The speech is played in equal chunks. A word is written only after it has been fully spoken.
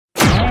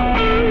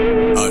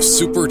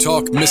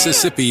SuperTalk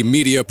Mississippi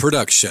media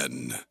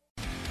production.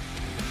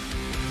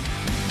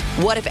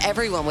 What if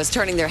everyone was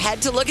turning their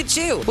head to look at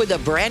you with a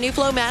brand new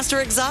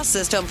Flowmaster exhaust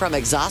system from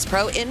Exhaust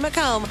Pro in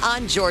Macomb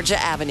on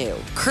Georgia Avenue?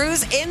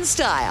 Cruise in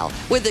style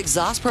with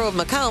Exhaust Pro of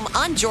Macomb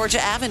on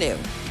Georgia Avenue.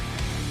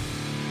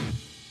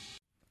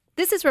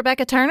 This is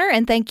Rebecca Turner,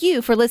 and thank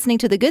you for listening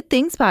to the Good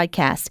Things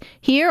Podcast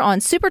here on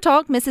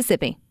SuperTalk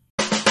Mississippi.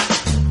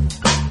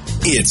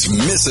 It's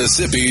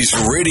Mississippi's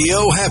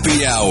Radio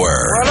Happy Hour.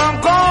 Well,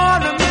 I'm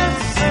going to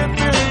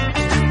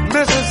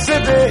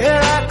Mississippi, here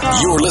I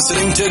come. You're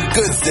listening to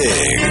Good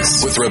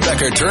Things with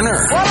Rebecca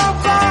Turner. Well,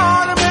 I'm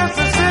going to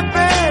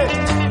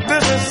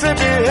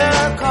Mississippi, here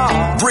I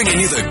come.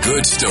 Bringing you the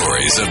good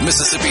stories of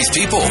Mississippi's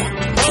people,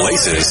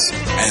 places,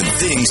 and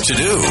things to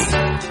do.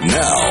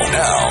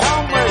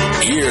 Now,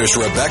 here's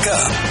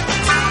Rebecca.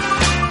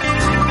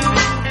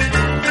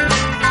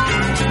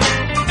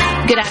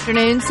 Good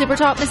afternoon,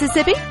 SuperTalk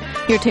Mississippi.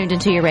 You're tuned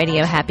into your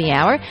Radio Happy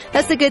Hour.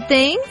 That's the Good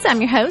Things. I'm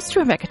your host,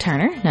 Rebecca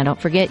Turner. Now,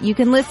 don't forget, you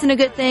can listen to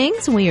Good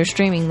Things. We are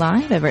streaming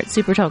live over at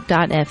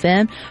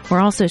supertalk.fm. We're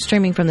also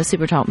streaming from the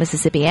SuperTalk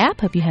Mississippi app.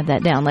 Hope you have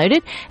that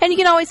downloaded. And you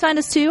can always find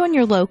us, too, on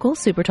your local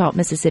SuperTalk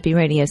Mississippi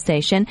radio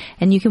station.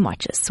 And you can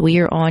watch us. We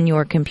are on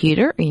your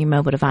computer or your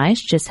mobile device.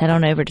 Just head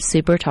on over to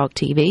SuperTalk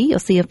TV. You'll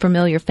see a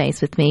familiar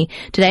face with me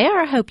today, or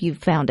I hope you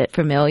found it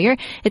familiar.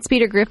 It's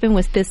Peter Griffin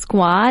with Fifth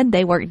Squad.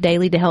 They work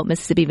daily to help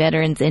Mississippi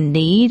veterans in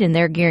need, and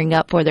they're gearing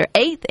up for their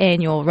 8th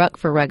annual Ruck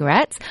for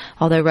Rugrats.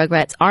 Although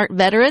Rugrats aren't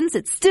veterans,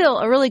 it's still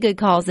a really good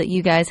cause that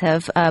you guys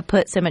have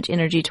put so much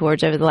energy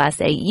towards over the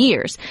last 8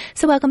 years.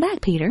 So welcome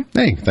back, Peter.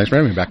 Hey, thanks for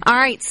having me back. All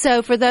right,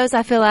 so for those,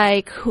 I feel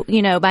like,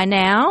 you know, by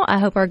now, I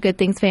hope our Good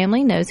Things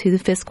family knows who the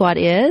Fifth Squad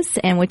is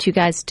and what you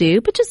guys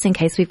do. But just in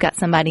case we've got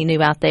somebody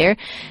new out there,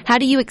 how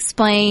do you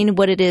explain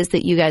what it is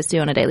that you guys do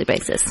on a daily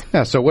basis?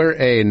 Yeah, so we're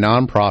a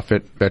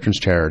nonprofit veterans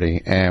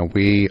charity, and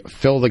we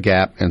fill the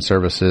gap in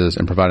services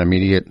and provide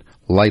immediate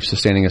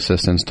life-sustaining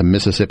assistance to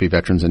Mississippi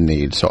veterans in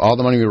need. So all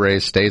the money we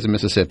raise stays in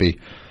Mississippi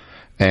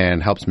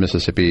and helps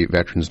Mississippi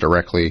veterans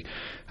directly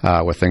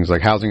with things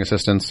like housing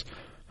assistance,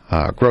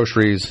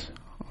 groceries,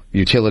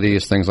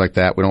 utilities, things like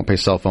that. We don't pay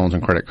cell phones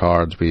and credit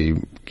cards. We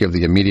give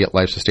the immediate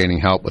life-sustaining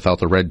help without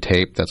the red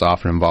tape that's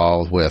often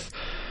involved with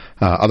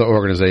other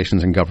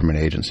organizations and government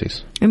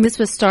agencies. And this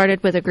was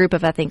started with a group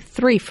of, I think,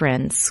 3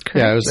 friends, correct?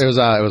 Yeah,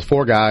 it was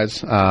 4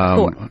 guys.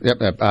 4.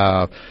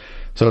 Yep.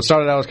 So it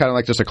started out as kind of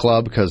like just a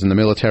club, because in the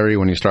military,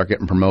 when you start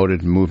getting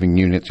promoted and moving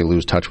units, you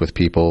lose touch with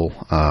people.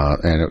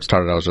 And it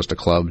started out as just a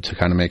club to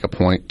kind of make a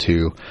point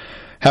to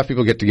have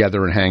people get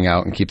together and hang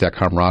out and keep that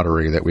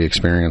camaraderie that we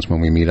experience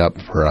when we meet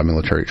up for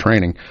military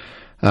training.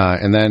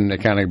 And then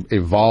it kind of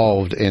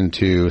evolved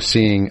into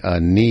seeing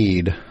a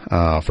need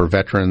for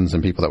veterans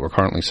and people that were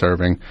currently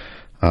serving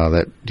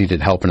that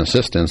needed help and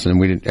assistance. And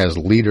we, as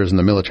leaders in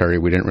the military,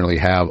 we didn't really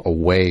have a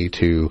way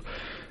to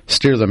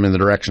steer them in the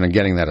direction of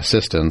getting that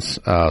assistance.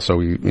 So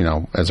we,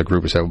 as a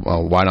group, we said,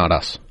 well, why not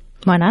us?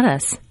 Why not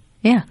us?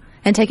 Yeah.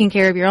 And taking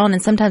care of your own.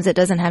 And sometimes it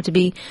doesn't have to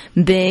be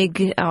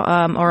big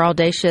or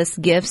audacious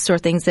gifts or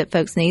things that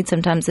folks need.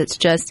 Sometimes it's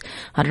just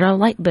 $100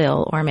 light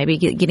bill, or maybe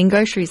getting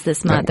groceries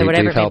this month, or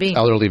whatever it may be.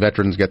 Elderly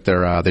veterans get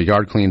their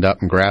yard cleaned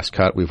up and grass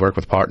cut. We've worked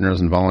with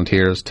partners and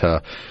volunteers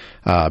to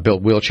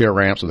build wheelchair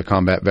ramps with the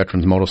Combat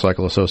Veterans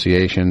Motorcycle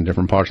Association,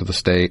 different parts of the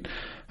state.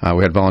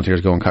 We had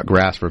volunteers go and cut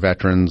grass for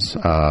veterans,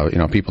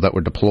 people that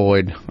were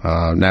deployed,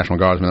 National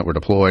Guardsmen that were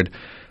deployed.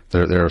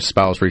 Their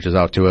spouse reaches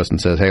out to us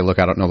and says, hey, look,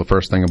 I don't know the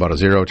first thing about a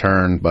zero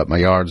turn, but my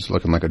yard's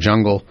looking like a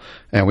jungle.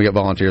 And we get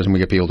volunteers and we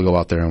get people to go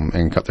out there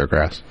and cut their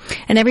grass.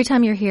 And every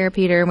time you're here,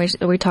 Peter,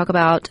 and we talk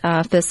about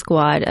Fifth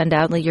Squad,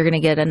 undoubtedly you're going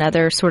to get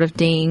another sort of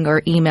ding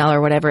or email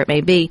or whatever it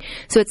may be.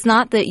 So it's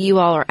not that you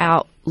all are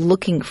out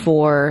looking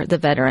for the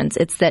veterans.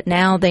 It's that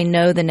now they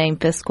know the name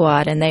Fifth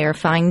Squad and they are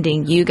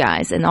finding you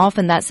guys. And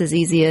often that's as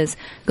easy as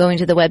going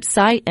to the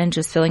website and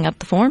just filling up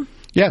the form.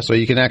 Yeah, so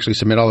you can actually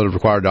submit all the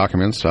required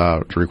documents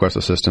to request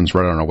assistance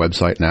right on our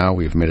website now.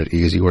 We've made it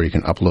easy where you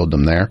can upload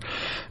them there.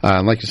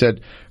 And like you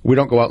said, we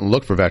don't go out and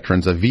look for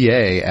veterans. A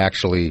VA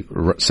actually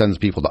sends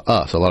people to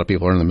us. A lot of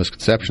people are in the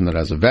misconception that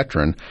as a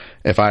veteran,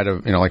 if I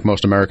had like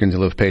most Americans, you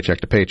live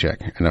paycheck to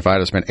paycheck. And if I had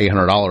to spend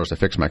 $800 to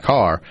fix my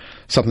car,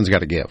 something's got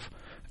to give.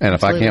 And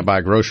if I can't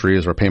buy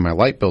groceries or pay my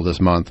light bill this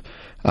month,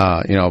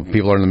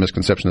 people are in the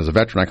misconception as a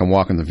veteran, I can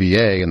walk in the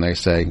VA and they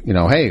say,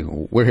 hey,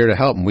 we're here to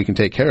help and we can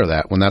take care of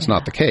that, when that's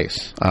not the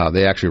case.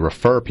 They actually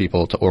refer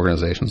people to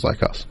organizations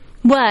like us.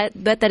 But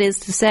that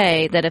is to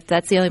say that if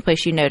that's the only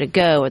place you know to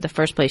go, or the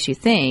first place you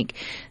think,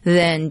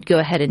 then go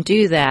ahead and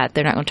do that.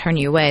 They're not going to turn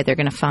you away. They're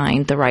going to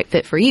find the right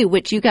fit for you,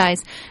 which you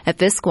guys at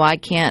Fifth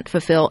Squad can't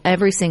fulfill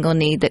every single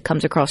need that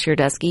comes across your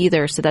desk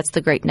either. So that's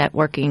the great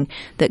networking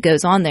that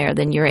goes on there.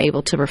 Then you're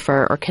able to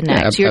refer or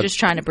connect. You're just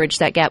trying to bridge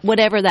that gap,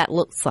 whatever that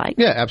looks like.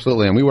 Yeah,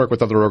 absolutely. And we work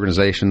with other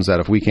organizations that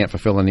if we can't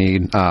fulfill a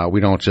need,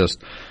 we don't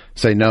just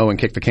say no and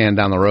kick the can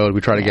down the road.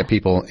 We try to get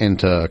people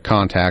into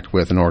contact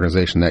with an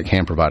organization that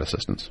can provide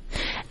assistance.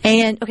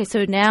 And, okay,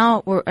 so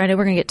now I know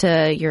we're going to get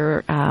to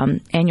your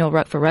annual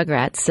Ruck for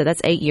Rugrats, so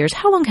that's 8 years.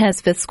 How long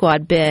has Fifth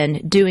Squad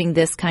been doing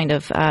this kind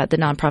of the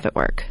nonprofit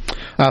work?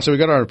 So we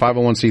got our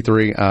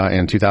 501c3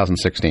 in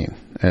 2016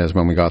 is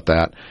when we got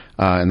that.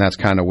 And that's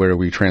kind of where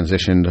we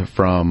transitioned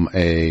from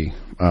a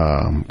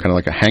kind of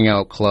like a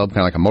hangout club,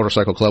 kind of like a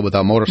motorcycle club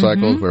without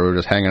motorcycles, where we were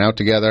just hanging out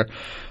together,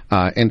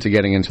 into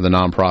getting into the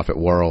nonprofit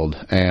world.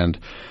 And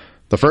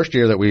the first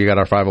year that we got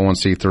our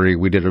 501c3,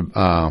 we did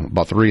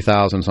about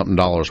 $3,000 something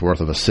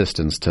worth of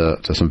assistance to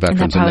some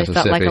veterans in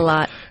Mississippi. Felt like a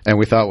lot. And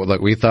we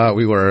thought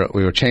we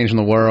were changing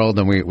the world,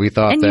 and we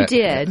thought and that you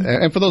did.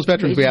 And for those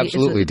veterans, we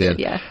absolutely did.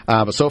 Yeah.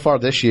 But so far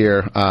this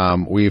year,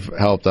 we've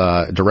helped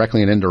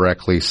directly and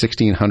indirectly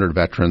 1,600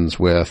 veterans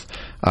with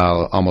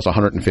almost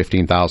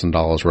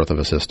 $115,000 worth of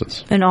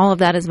assistance. And all of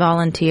that is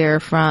volunteer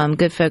from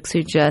good folks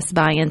who just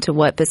buy into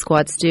what Fifth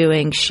Squad's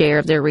doing, share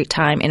of their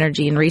time,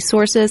 energy, and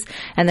resources.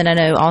 And then I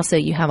know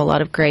also you have a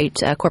lot of great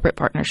corporate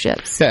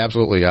partnerships. Yeah,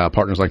 absolutely.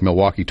 Partners like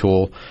Milwaukee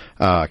Tool,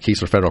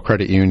 Keesler Federal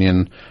Credit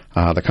Union,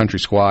 the Country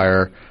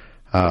Squire,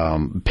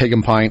 Pig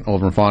and Pint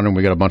over in Fondren.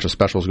 We got a bunch of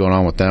specials going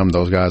on with them.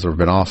 Those guys have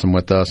been awesome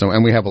with us.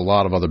 And we have a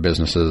lot of other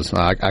businesses.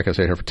 I could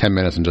stay here for 10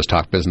 minutes and just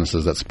talk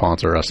businesses that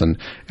sponsor us and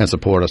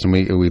support us. And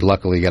we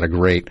luckily get a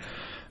great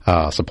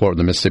support of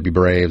the Mississippi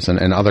Braves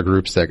and other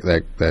groups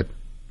that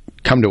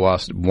come to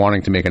us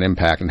wanting to make an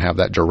impact and have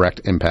that direct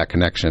impact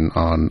connection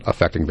on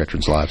affecting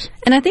veterans' lives.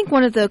 And I think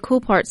one of the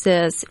cool parts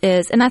is,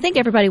 and I think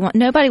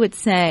nobody would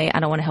say, I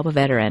don't want to help a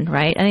veteran,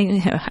 right? I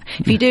think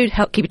if you do,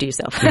 keep it to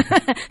yourself.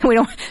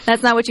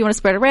 That's not what you want to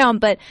spread around.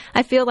 But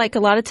I feel like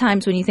a lot of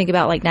times when you think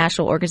about like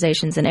national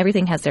organizations and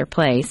everything has their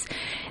place,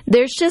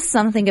 there's just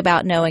something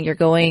about knowing you're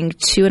going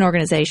to an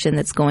organization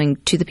that's going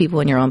to the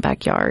people in your own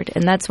backyard.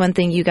 And that's one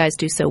thing you guys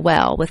do so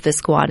well with this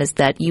squad is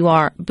that you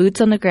are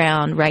boots on the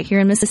ground right here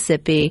in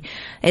Mississippi.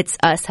 It's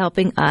us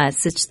helping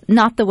us. It's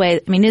not the way,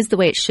 is the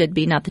way it should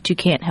be. Not that you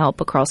can't help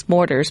across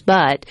borders,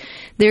 but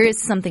there is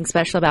something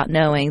special about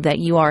knowing that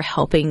you are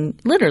helping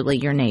literally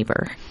your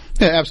neighbor.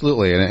 Yeah,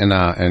 absolutely. And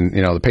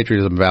the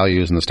patriotism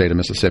values in the state of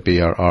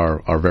Mississippi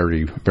are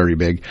very, very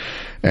big.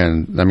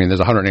 And there's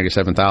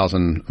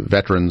 187,000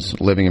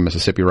 veterans living in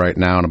Mississippi right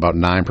now, and about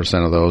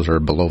 9% of those are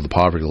below the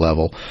poverty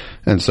level.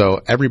 And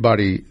so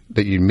everybody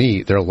that you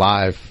meet, their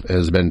life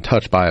has been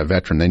touched by a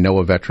veteran. They know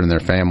a veteran in their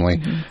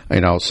family,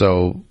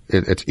 so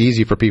it's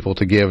easy for people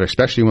to give,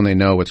 especially when they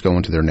know it's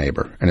going to their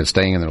neighbor and it's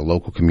staying in their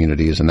local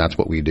communities. And that's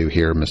what we do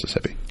here in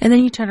Mississippi. And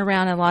then you turn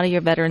around and a lot of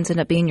your veterans end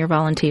up being your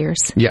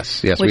volunteers.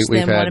 Yes. Which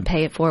we've want to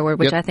pay it forward,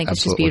 which I think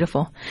is just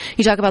beautiful.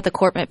 You talk about the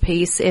corporate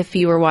piece. If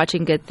you were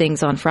watching Good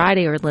Things on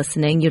Friday or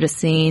listening, you'd have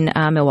seen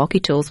Milwaukee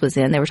Tools was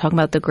in. They were talking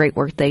about the great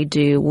work they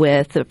do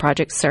with the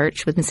Project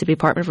Search with Mississippi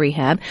Department of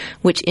Rehab,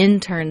 which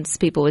interns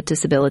people with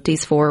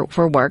disabilities for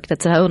work.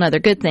 That's a whole other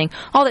good thing.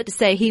 All that to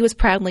say, he was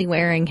proudly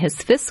wearing his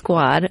Fifth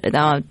Squad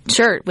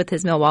shirt with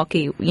his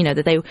Milwaukee,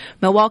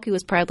 Milwaukee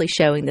was proudly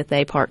showing that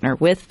they partner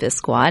with Fifth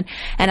Squad.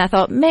 And I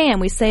thought, man,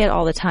 we say it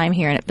all the time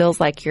here and it feels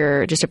like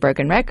you're just a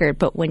broken record.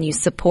 But when you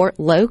support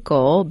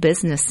local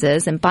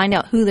businesses and find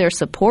out who they're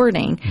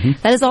supporting,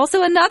 that is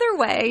also another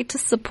way to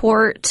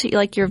support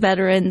like your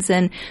veterans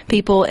and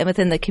people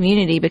within the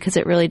community, because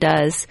it really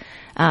does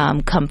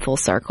come full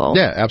circle.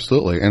 Yeah,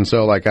 absolutely. And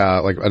so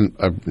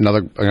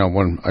another,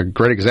 a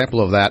great example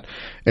of that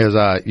is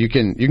you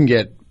can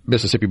get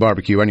Mississippi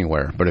barbecue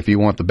anywhere, but if you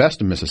want the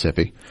best of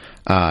Mississippi,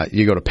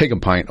 you go to Pig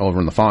and Pint over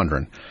in the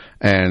Fondren.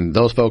 And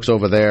those folks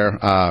over there,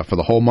 for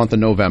the whole month of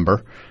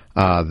November,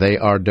 they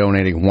are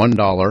donating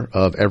 $1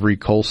 of every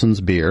Colson's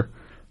beer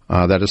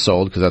that is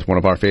sold, because that's one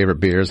of our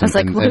favorite beers. I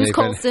was what is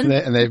Colson?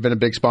 And they've been a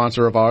big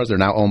sponsor of ours. They're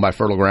now owned by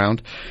Fertile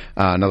Ground,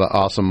 another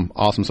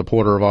awesome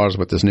supporter of ours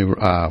with this new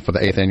for the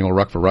 8th annual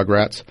Ruck for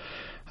Rugrats.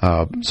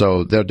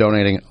 So they're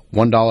donating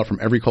 $1 from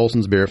every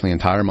Colson's beer for the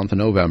entire month of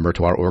November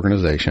to our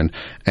organization.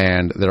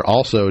 And they're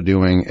also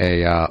doing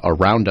a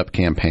roundup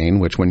campaign,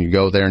 which when you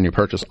go there and you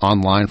purchase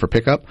online for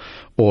pickup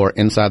or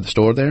inside the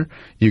store there,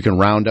 you can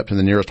round up to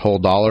the nearest whole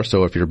dollar.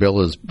 So if your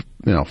bill is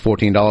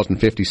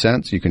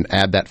 $14.50, you can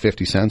add that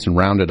 50 cents and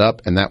round it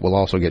up, and that will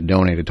also get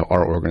donated to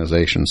our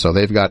organization. So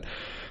they've got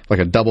like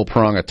a double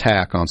prong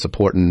attack on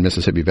supporting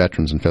Mississippi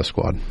veterans and Fifth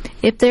Squad.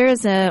 If there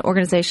is an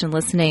organization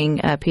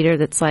listening, Peter,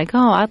 that's like,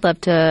 I'd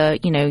love to,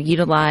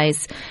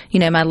 utilize,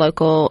 my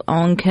local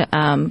own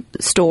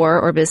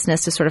store or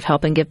business to sort of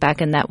help and give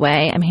back in that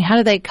way. How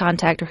do they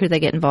contact or who do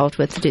they get involved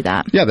with to do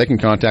that? Yeah, they can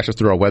contact us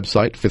through our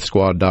website,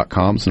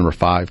 fifthsquad.com. It's number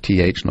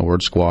 5TH in the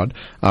word squad.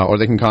 Or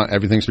they can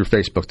everything's through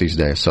Facebook these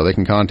days. So they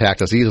can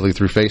contact us easily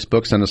through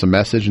Facebook, send us a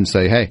message and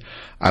say, hey,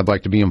 I'd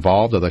like to be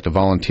involved. I'd like to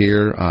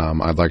volunteer.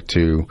 I'd like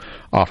to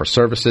offer offer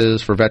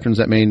services for veterans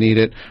that may need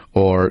it,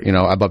 or,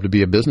 I'd love to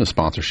be a business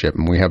sponsorship.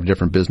 And we have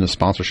different business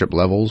sponsorship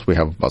levels. We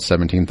have about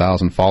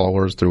 17,000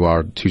 followers through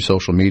our 2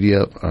 social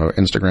media,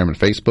 Instagram and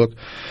Facebook.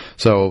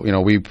 So,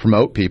 we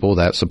promote people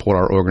that support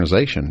our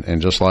organization.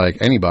 And just like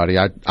anybody,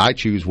 I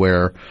choose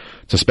where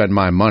to spend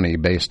my money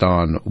based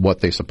on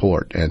what they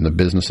support. And the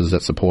businesses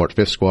that support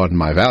Fifth Squad and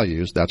my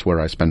values, that's where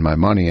I spend my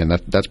money. And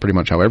that's pretty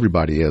much how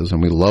everybody is.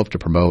 And we love to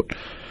promote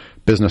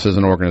businesses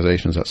and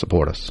organizations that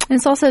support us. And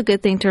it's also a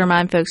good thing to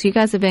remind folks, you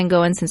guys have been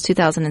going since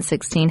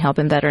 2016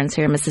 helping veterans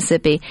here in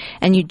Mississippi,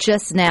 and you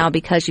just now,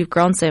 because you've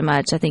grown so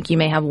much, I think you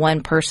may have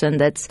one person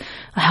that's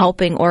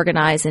helping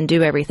organize and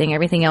do everything.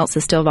 Everything else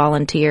is still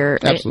volunteer.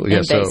 Absolutely.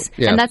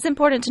 And that's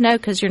important to know,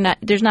 because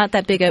there's not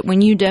that big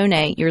when you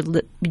donate,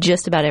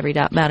 just about every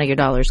amount of your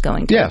dollars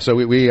going to. Yeah, so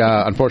we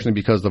unfortunately,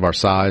 because of our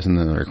size and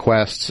the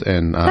requests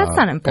and that's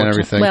not important. And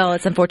everything. Well,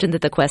 it's unfortunate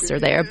that the requests are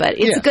there, but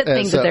it's a good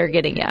thing that they're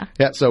getting,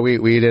 Yeah, so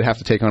we did have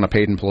to take on a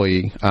paid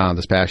employee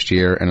this past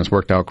year, and it's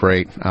worked out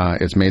great.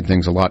 It's made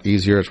things a lot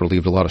easier. It's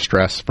relieved a lot of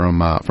stress from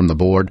the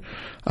board,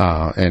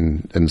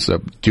 and so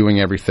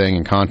doing everything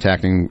and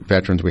contacting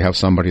veterans. We have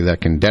somebody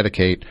that can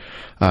dedicate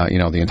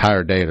the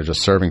entire day to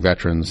just serving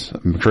veterans,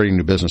 creating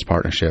new business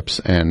partnerships,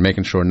 and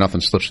making sure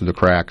nothing slips through the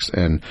cracks,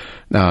 and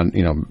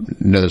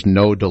there's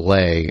no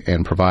delay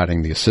in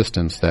providing the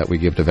assistance that we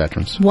give to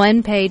veterans.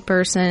 One paid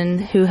person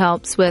who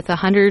helps with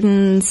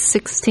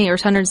 116 or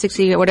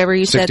 160 or whatever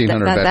you said.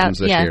 1,600 veterans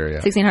this year. Yeah,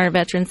 1,600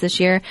 veterans this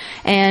year,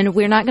 and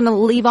we're not going to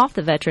leave off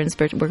the veterans,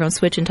 but we're going to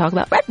switch and talk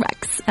about Red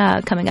Rex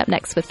coming up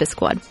next with Fifth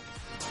Squad.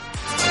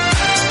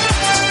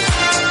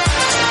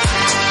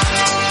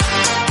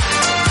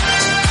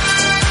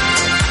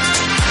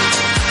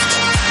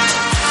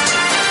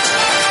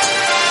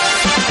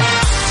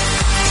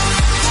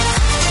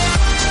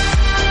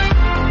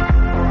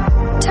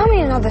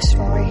 Another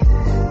story.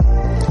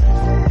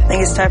 I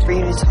think it's time for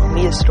you to tell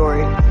me a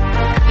story.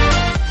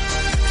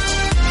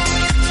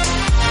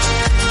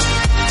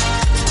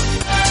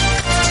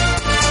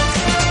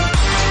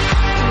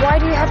 Why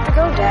do you have to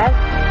go, Dad?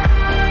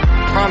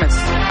 Promise,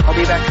 I'll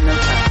be back in no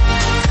time.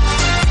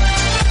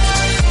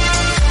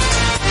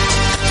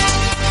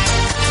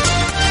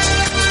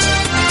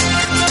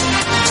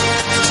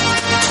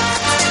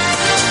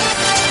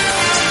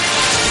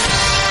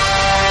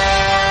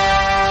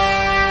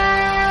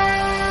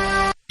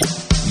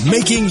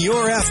 Making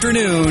your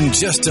afternoon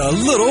just a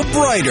little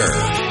brighter.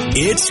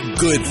 It's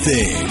Good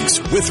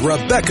Things with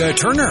Rebecca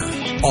Turner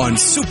on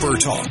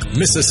SuperTalk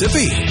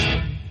Mississippi.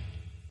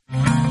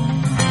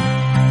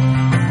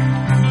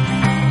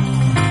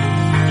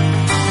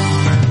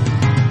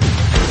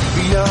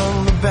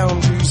 Beyond the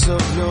boundaries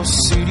of your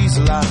city's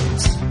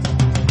lights.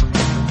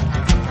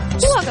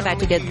 Welcome back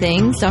to Good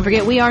Things. Don't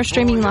forget, we are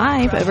streaming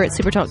live over at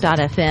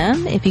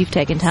supertalk.fm. If you've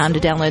taken time to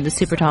download the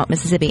SuperTalk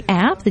Mississippi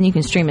app, then you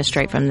can stream us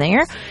straight from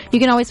there. You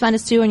can always find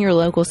us, too, on your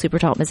local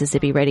SuperTalk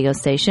Mississippi radio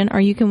station,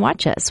 or you can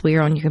watch us. We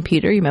are on your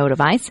computer, your mobile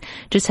device.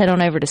 Just head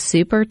on over to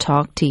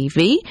SuperTalk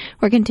TV.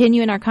 We're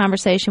continuing our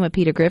conversation with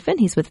Peter Griffin.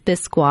 He's with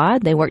Fifth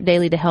Squad. They work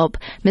daily to help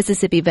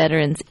Mississippi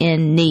veterans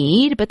in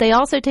need, but they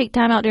also take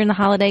time out during the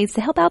holidays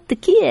to help out the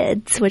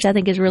kids, which I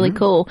think is really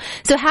cool.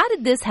 So how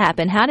did this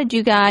happen? How did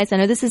you guys, I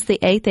know this is the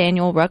 8th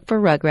annual Ruck for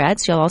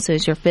Rugrats. Y'all also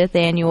is your 5th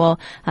annual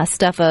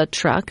Stuff a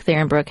Truck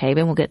there in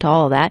Brookhaven. We'll get to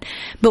all of that.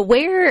 But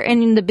where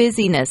in the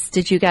busyness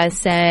did you guys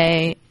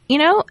say,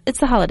 it's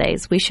the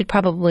holidays, we should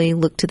probably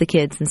look to the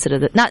kids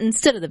not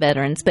instead of the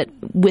veterans, but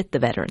with the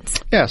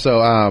veterans? Yeah,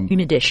 so in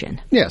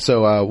addition. Yeah,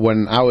 so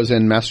when I was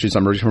in Massachusetts,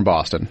 I'm originally from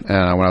Boston,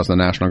 and when I was in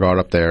the National Guard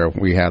up there,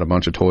 we had a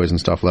bunch of toys and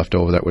stuff left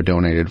over that were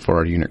donated for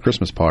our unit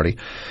Christmas party.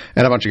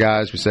 And a bunch of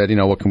guys, we said,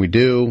 what can we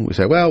do? We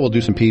said, well, we'll do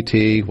some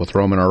PT, we'll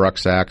throw them in our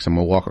rucksacks, and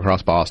we'll walk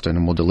across Boston,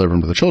 and we'll deliver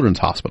them to the Children's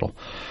Hospital.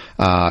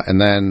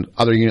 And then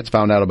other units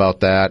found out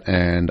about that,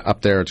 and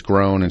up there it's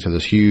grown into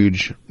this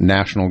huge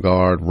National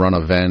Guard run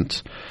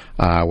event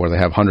where they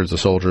have hundreds of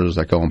soldiers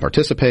that go and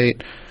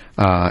participate.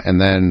 And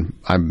then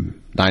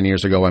 9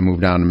 years ago, I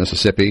moved down to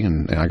Mississippi,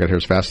 and I got here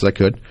as fast as I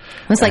could.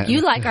 It's like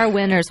you like our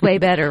winners way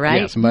better,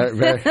 right? Yes,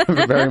 very,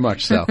 very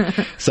much so.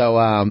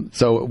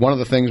 So one of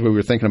the things we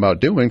were thinking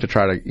about doing to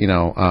try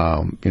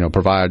to,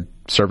 provide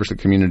service to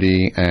the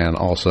community and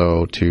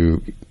also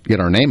to get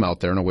our name out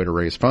there in a way to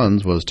raise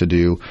funds was to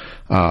do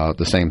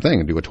the same thing,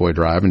 and do a toy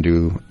drive and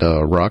do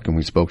the ruck. And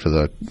we spoke to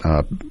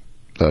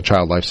the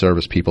child life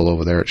service people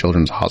over there at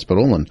Children's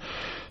Hospital and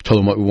told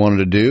them what we wanted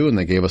to do, and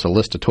they gave us a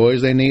list of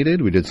toys they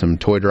needed. We did some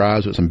toy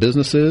drives with some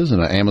businesses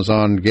and an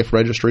Amazon gift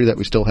registry that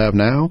we still have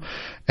now,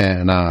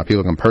 and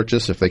people can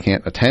purchase if they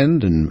can't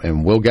attend,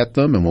 and we'll get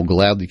them, and we'll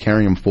gladly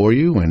carry them for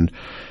you. And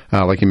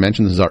like you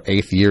mentioned, this is our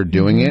 8th year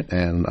doing it,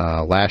 and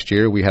last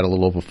year we had a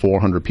little over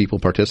 400 people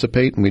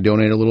participate, and we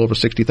donated a little over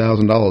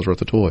 $60,000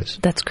 worth of toys.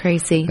 That's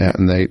crazy.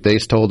 And they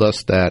told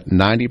us that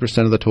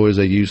 90% of the toys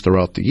they use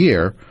throughout the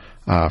year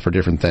for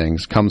different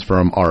things comes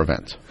from our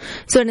event.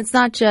 So, and it's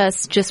not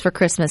just for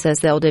Christmas as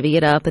they'll divvy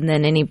it up, and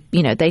then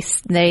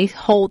they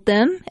hold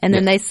them, and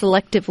then they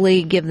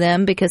selectively give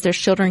them, because there's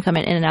children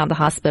coming in and out of the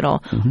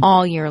hospital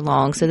all year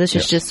long. So this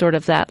is just sort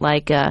of that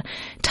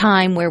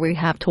time where we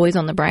have toys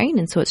on the brain,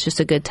 and so it's just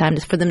a good time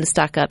for them to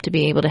stock up to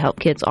be able to help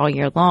kids all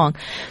year long.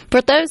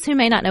 For those who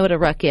may not know what a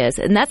ruck is,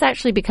 and that's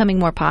actually becoming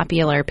more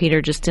popular,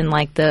 Peter, just in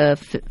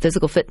the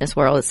physical fitness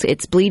world.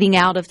 It's bleeding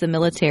out of the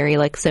military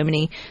like so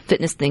many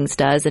fitness things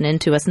does, and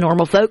into us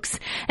normal folks.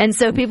 And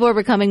so people are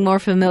becoming more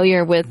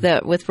familiar with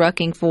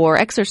rucking for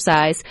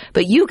exercise,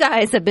 but you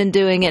guys have been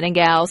doing it, and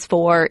gals,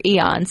 for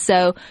eons.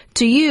 So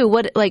to you,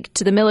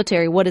 to the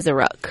military, what is a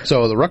ruck?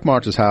 So the ruck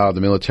march is how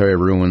the military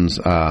ruins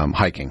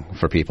hiking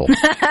for people.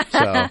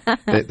 So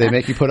they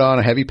make you put on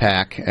a heavy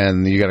pack,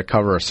 and you got to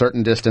cover a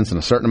certain distance in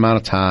a certain amount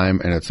of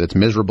time, and it's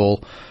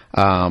miserable.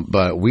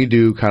 But we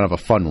do kind of a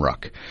fun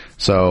ruck.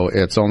 So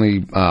it's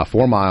only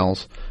 4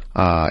 miles.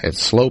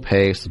 It's slow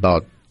paced,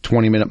 about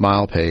 20-minute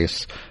mile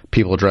pace.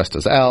 People dressed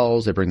as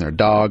elves. They bring their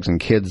dogs and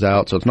kids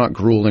out, so it's not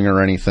grueling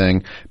or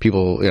anything.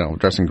 People,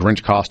 dress in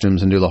Grinch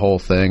costumes and do the whole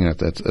thing.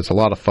 It's a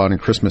lot of fun, and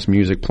Christmas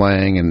music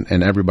playing,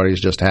 and everybody's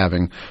just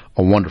having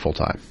a wonderful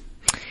time.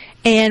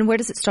 And where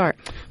does it start?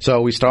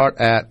 So we start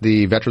at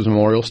the Veterans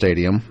Memorial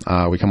Stadium.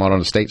 We come out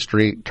onto State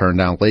Street, turn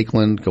down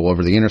Lakeland, go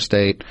over the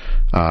interstate,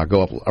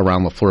 go up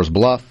around LaFleur's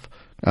Bluff,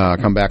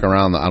 come back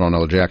around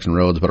the Jackson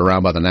Roads, but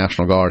around by the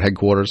National Guard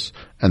headquarters,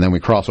 and then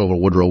we cross over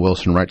Woodrow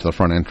Wilson right to the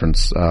front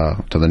entrance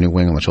to the new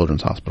wing of the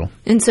Children's Hospital.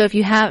 And so if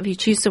you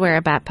choose to wear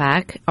a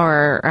backpack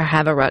or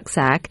have a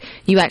rucksack,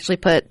 you actually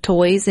put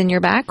toys in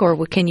your back,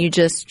 or can you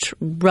just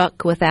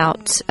ruck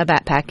without a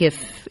backpack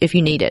if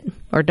you need it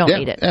or don't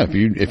need it? Yeah,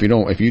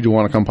 if you do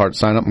want to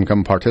sign up and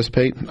come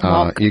participate,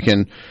 you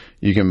can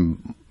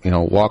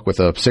walk with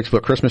a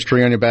 6-foot Christmas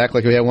tree on your back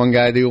like we had one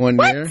guy do one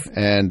year,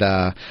 and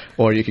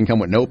or you can come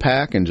with no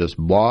pack and just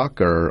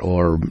walk,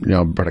 or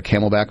put a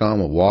Camelback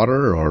on with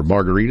water or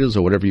margaritas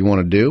or whatever you want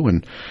to do.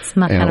 And it's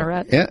my kind of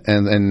ruck. Yeah,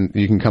 and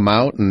you can come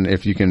out, and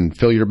if you can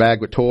fill your bag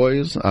with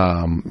toys,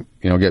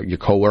 get your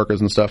coworkers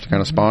and stuff to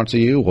kind of sponsor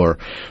you, or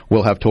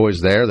we'll have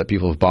toys there that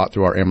people have bought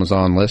through our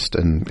Amazon list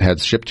and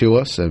had shipped to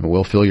us, and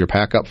we'll fill your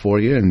pack up for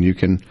you, and you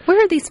can. Where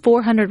are these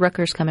 400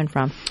 ruckers coming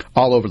from?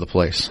 All over the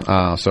place.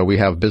 So we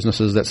have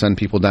businesses that send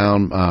people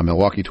down.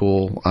 Milwaukee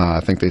Tool,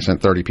 I think they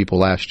sent 30 people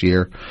last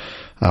year.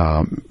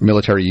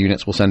 Military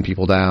units will send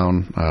people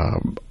down.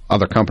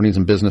 Other companies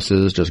and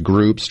businesses, just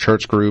groups,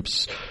 church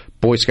groups,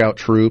 Boy Scout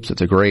troops.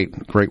 It's a great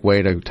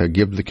way to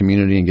give the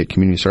community and get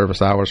community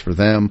service hours for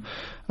them.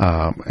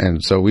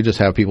 And so we just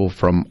have people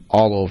from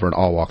all over and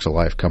all walks of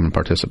life come and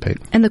participate.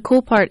 And the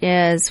cool part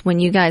is when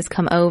you guys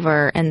come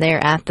over and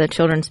they're at the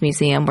Children's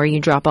Museum where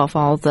you drop off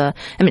the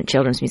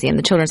Children's Museum,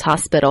 the Children's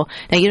Hospital.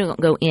 Now, you don't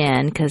go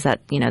in because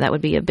that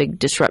would be a big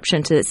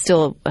disruption to it's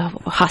still a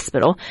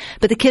hospital.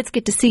 But the kids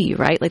get to see you,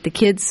 right? Like the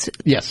kids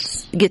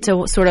get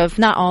to sort of,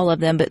 not all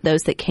of them, but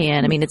those that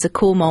can. I mean, it's a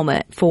cool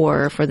moment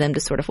for them to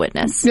sort of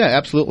witness. Yeah,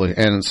 absolutely.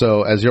 And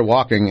so as you're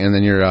walking and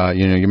then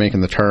you're making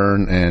the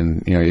turn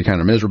and, you're kind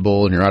of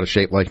miserable and you're out of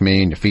shape like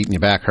me and your feet and your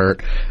back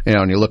hurt,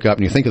 and you look up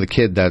and you think of the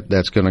kid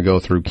that's going to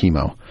go through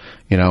chemo,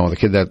 the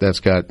kid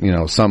that's got,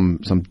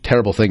 some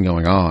terrible thing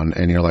going on,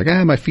 and you're like,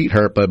 my feet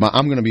hurt, but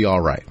I'm going to be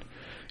all right.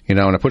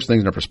 And it puts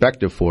things into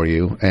perspective for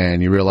you,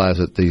 and you realize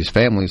that these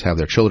families have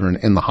their children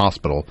in the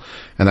hospital,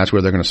 and that's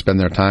where they're going to spend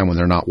their time when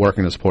they're not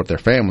working to support their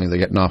family. They're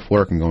getting off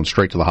work and going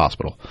straight to the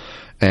hospital.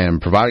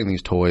 And providing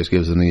these toys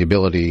gives them the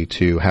ability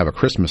to have a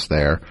Christmas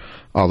there,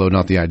 although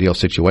not the ideal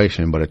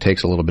situation, but it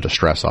takes a little bit of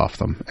stress off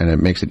them, and it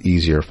makes it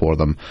easier for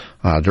them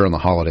during the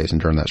holidays and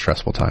during that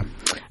stressful time.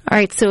 All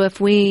right, so if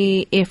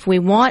we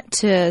want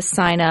to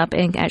sign up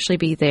and actually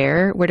be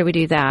there, where do we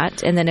do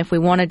that? And then if we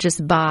want to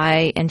just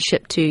buy and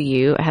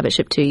have it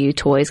shipped to you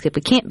toys, if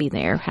we can't be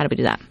there, how do we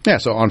do that? Yeah,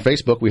 so on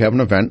Facebook, we have an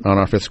event on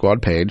our Fifth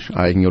Squad page. You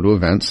can go to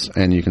events,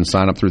 and you can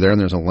sign up through there,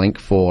 and there's a link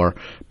for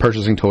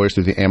purchasing toys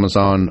through the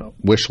Amazon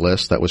wish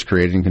list that was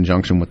created in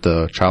conjunction with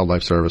the Child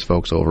Life Service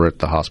folks over at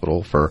the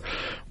hospital for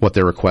what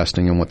they're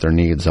requesting and what their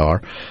needs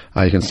are.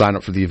 You can sign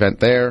up for the event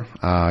there.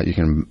 You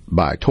can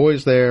buy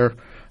toys there.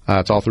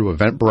 It's all through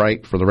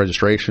Eventbrite for the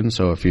registration.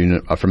 So if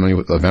you are familiar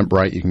with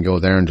Eventbrite, you can go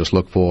there and just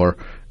look for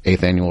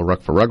 8th Annual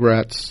Ruck for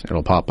Rugrats.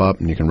 It'll pop up,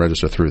 and you can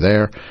register through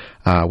there.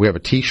 We have a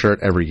T-shirt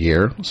every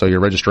year, so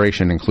your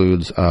registration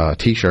includes a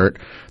T-shirt.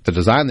 The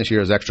design this year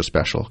is extra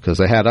special because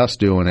they had us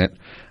doing it.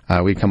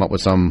 We'd come up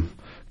with some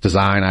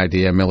design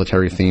idea,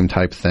 military theme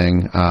type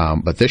thing.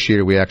 But this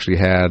year we actually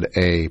had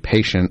a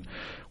patient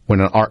win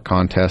an art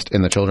contest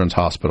in the Children's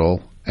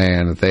Hospital,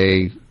 and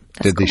they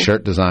did the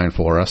shirt design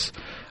for us.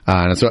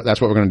 And so that's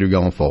what we're going to do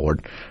going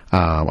forward.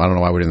 I don't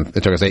know why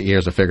it took us 8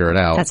 years to figure it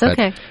out. That's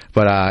okay.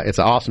 But it's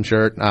an awesome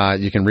shirt.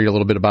 You can read a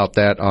little bit about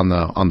that on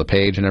the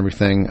page and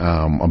everything,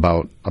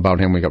 about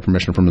him. We got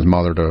permission from his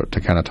mother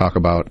to kind of talk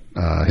about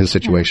his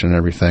situation and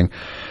everything.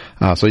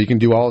 So you can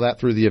do all that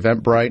through the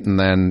Eventbrite, and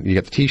then you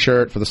get the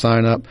T-shirt for the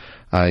sign-up.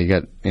 You're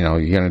going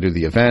to do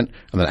the event,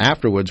 and then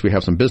afterwards we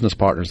have some business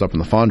partners up in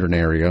the Fondren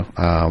area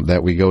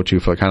that we go to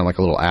for kind of like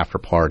a little after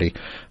party.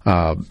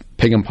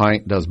 Pig and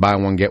Pint does buy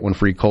one get one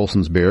free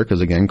Colson's beer because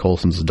again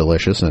Colson's is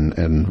delicious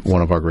and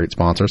one of our great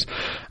sponsors.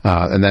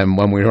 And then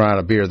when we run out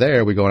of beer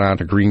there, we go down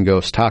to Green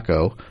Ghost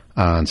Taco.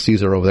 And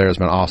Caesar over there has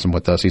been awesome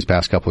with us these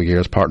past couple of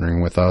years,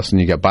 partnering with us,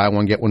 and you get buy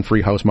one get one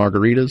free house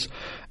margaritas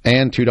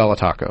and $2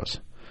 tacos.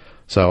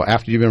 So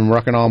after you've been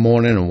working all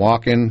morning and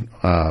walking,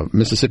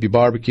 Mississippi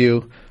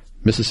barbecue,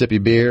 Mississippi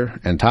beer,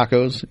 and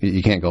tacos,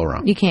 you can't go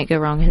wrong. You can't go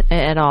wrong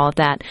at all with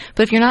that.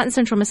 But if you're not in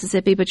Central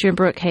Mississippi, but you're in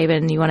Brookhaven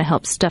and you want to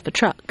help stuff a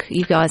truck,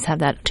 you guys have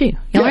that too.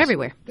 Y'all are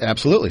everywhere.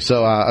 Absolutely.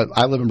 So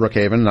I live in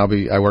Brookhaven,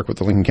 and I work with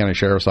the Lincoln County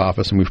Sheriff's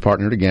Office, and we've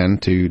partnered again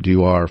to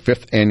do our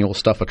 5th annual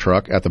Stuff a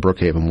Truck at the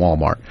Brookhaven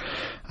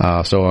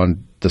Walmart. So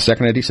on the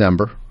 2nd of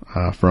December,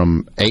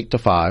 from 8 to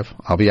 5,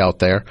 I'll be out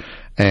there.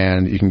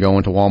 And you can go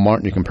into Walmart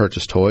and you can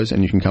purchase toys,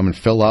 and you can come and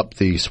fill up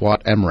the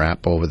SWAT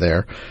MRAP over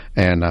there.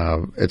 And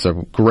it's a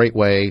great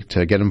way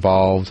to get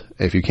involved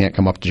if you can't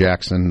come up to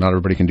Jackson. Not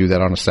everybody can do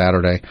that on a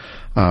Saturday.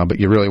 But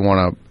you really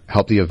want to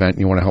help the event.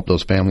 You want to help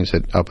those families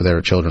up there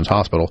at Children's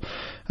Hospital.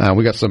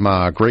 We got some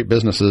great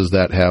businesses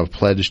that have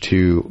pledged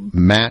to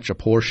match a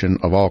portion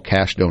of all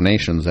cash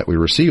donations that we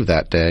receive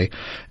that day.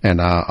 And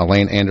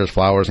Elaine Anders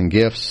Flowers and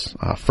Gifts,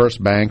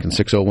 First Bank, and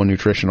 601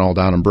 Nutrition all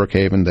down in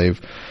Brookhaven,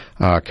 they've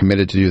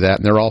committed to do that.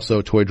 And they're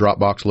also toy drop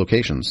box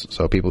locations.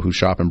 So people who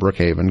shop in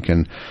Brookhaven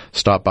can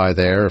stop by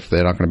there if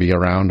they're not going to be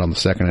around on the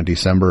 2nd of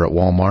December at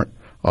Walmart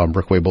on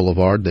Brookway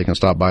Boulevard. They can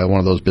stop by one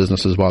of those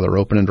businesses while they're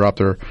open and drop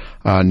their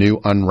new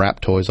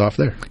unwrapped toys off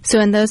there. So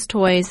in those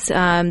toys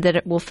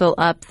that will fill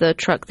up the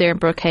truck there in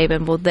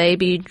Brookhaven, will they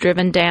be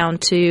driven down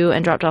to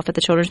and dropped off at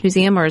the Children's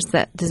Museum, or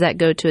does that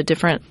go to a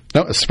different?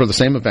 No, it's for the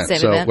same event.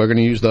 We're going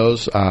to use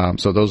those.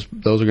 So those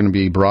are going to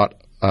be brought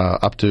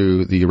up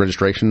to the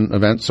registration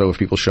event. So if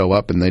people show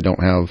up and they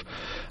don't have,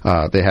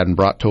 they hadn't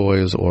brought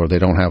toys, or they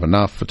don't have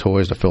enough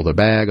toys to fill their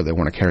bag, or they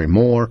want to carry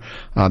more,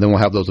 then we'll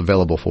have those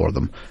available for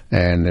them.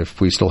 And if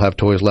we still have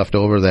toys left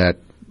over that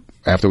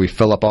after we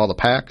fill up all the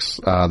packs,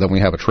 then we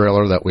have a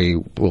trailer that we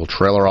will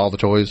trailer all the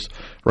toys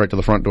right to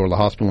the front door of the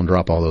hospital and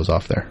drop all those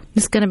off there.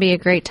 It's going to be a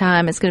great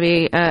time. It's going to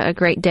be a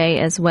great day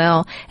as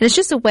well. And it's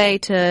just a way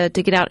to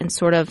get out and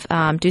sort of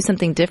do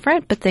something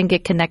different, but then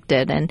get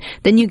connected. And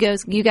then you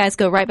guys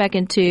go right back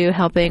into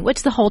helping,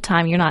 which the whole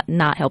time you're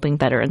not helping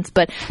veterans.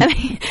 But I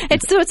mean,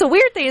 it's a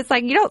weird thing. It's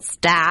like you don't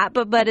stop,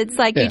 but it's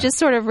like you just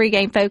sort of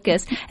regain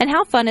focus. And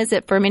how fun is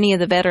it for many of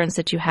the veterans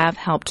that you have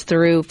helped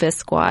through Fifth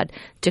Squad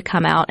to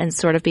come out and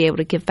sort of be able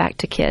to give back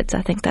to kids?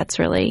 I think that's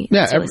really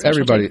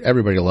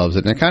everybody loves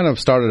it. And it kind of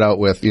started out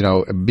with,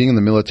 being in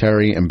the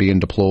military and being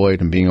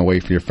deployed and being away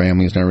from your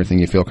families and everything,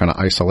 you feel kind of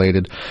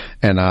isolated.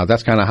 And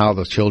that's kind of how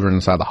the children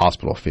inside the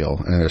hospital feel.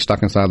 And they're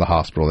stuck inside the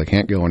hospital. They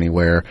can't go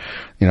anywhere.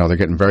 They're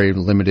getting very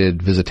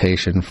limited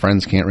visitation.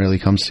 Friends can't really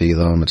come see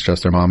them. It's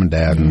just their mom and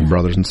dad and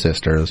brothers and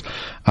sisters.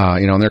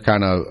 And they're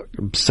kind of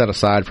set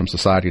aside from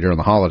society during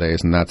the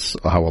holidays. And that's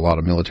how a lot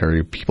of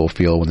military people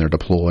feel when they're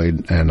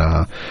deployed and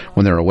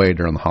when they're away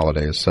during the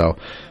holidays. So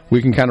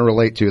we can kind of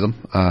relate to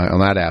them on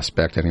that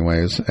aspect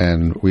anyways,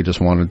 and we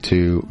just wanted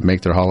to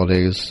make their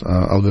holidays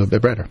a little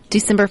bit better.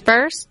 December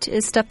 1st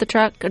is Stuff the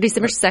Truck, or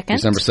December 2nd?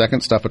 December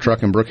 2nd, Stuff a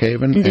Truck in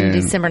Brookhaven. And then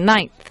December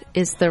 9th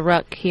is the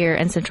Ruck here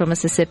in Central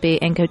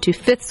Mississippi, and go to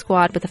Fifth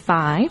Squad with a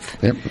 5.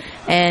 Yep.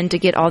 And to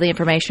get all the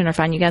information or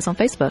find you guys on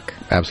Facebook.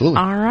 Absolutely.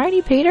 All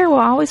righty, Peter. Well,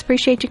 I always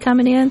appreciate you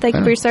coming in. Thank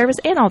you for your service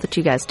and all that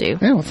you guys do.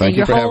 Yeah, well, thank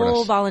you for having us. Your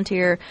whole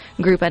volunteer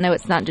group. I know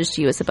it's not just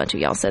you, it's a bunch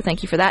of y'all, so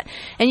thank you for that.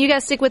 And you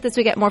guys stick with us.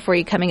 We got more for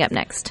you coming up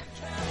next.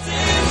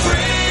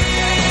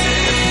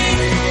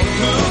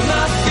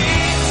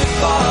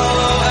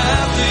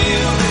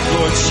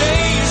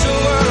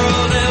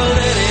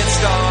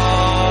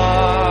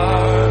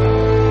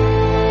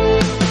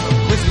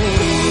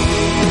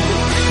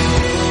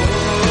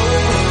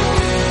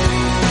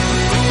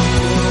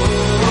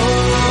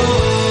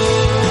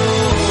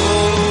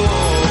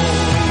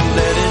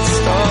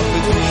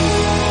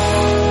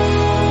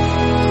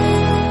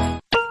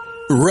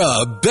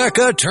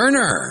 Rebecca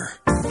Turner.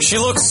 She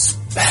looks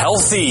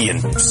healthy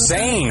and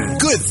sane.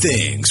 Good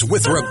Things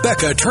with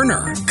Rebecca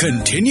Turner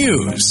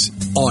continues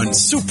on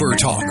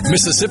SuperTalk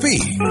Mississippi.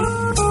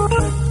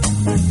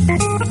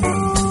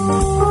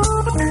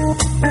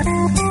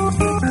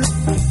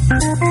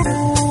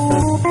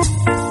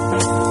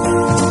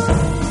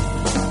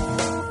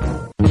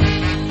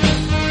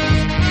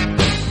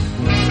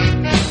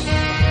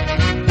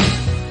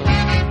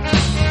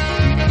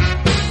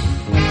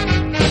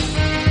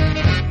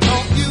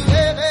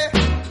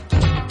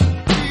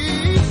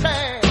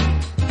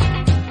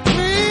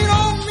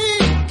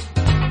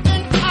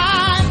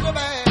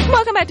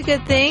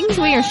 Good Things.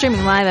 We are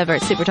streaming live over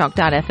at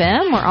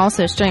SuperTalk.fm. We're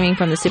also streaming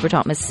from the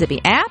SuperTalk Mississippi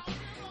app.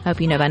 Hope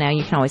you know by now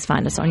you can always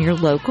find us on your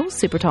local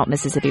SuperTalk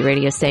Mississippi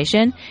radio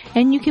station,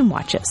 and you can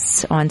watch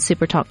us on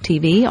SuperTalk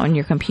TV on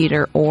your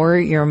computer or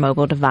your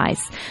mobile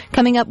device.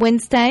 Coming up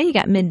Wednesday, you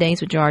got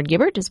Middays with Gerard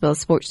Gibbert as well as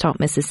Sports Talk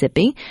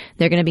Mississippi.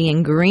 They're going to be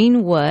in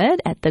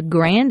Greenwood at the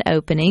grand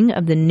opening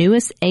of the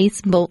newest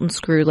Ace Bolt and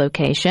Screw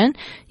location.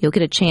 You'll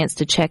get a chance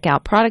to check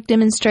out product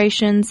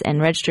demonstrations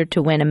and register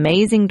to win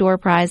amazing door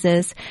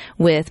prizes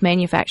with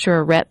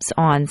manufacturer reps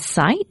on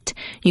site.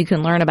 You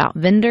can learn about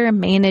vendor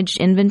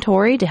managed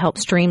inventory to help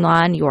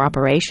streamline your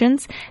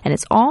operations, and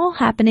it's all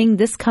happening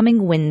this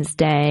coming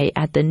Wednesday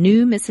at the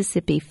new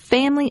Mississippi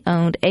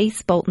family-owned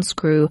Ace Bolt and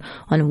Screw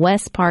on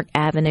West Park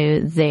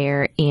Avenue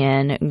there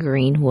in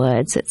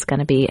Greenwood. So it's going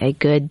to be a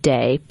good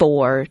day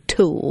for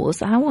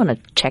tools. I want to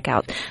check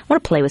out, I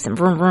want to play with some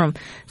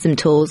some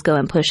tools, go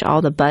and push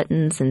all the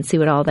buttons and see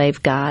what all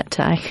they've got.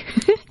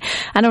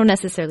 I don't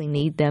necessarily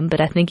need them,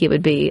 but I think it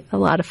would be a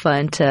lot of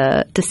fun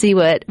to see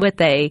what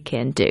they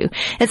can do.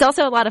 It's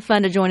also a lot of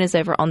fun to join us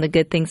over on the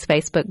Good Things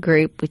Facebook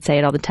group. We say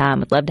it all the time.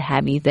 We'd love to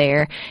have you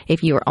there.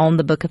 If you are on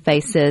the Book of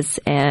Faces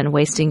and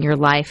wasting your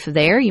life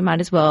there, you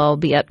might as well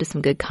be up to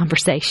some good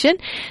conversation.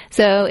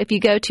 So if you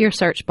go to your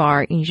search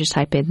bar and you just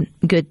type in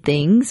Good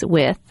Things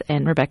with,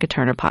 and Rebecca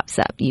Turner pops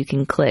up, you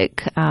can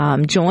click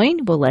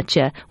join. We'll let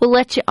you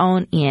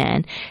on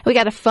in. We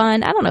got a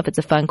fun, I don't know if it's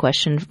a fun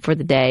question for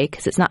the day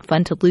because it's not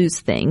fun to lose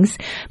things,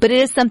 but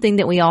it is something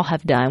that we all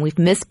have done. We've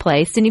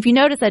misplaced. And if you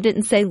notice, I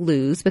didn't say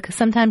lose because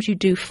sometimes you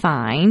do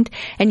find,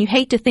 and you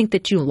hate to think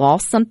that you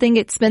lost something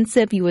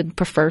expensive. You would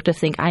prefer to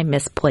think I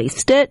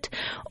misplaced it,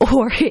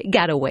 or it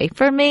got away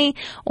from me,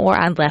 or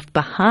I left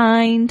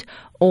behind,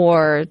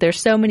 or there's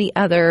so many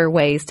other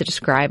ways to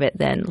describe it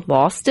than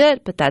lost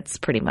it, but that's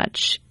pretty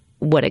much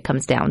what it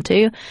comes down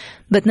to.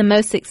 But the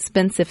most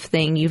expensive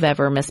thing you've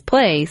ever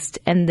misplaced,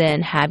 and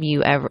then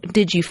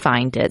did you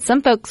find it?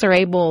 Some folks are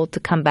able to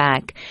come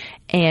back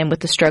and with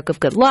the stroke of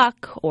good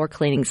luck or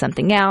cleaning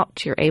something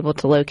out, you're able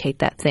to locate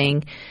that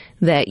thing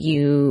that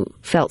you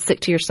felt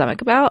sick to your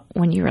stomach about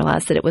when you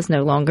realized that it was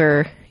no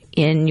longer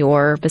in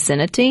your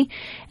vicinity.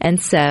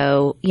 And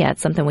so, yeah,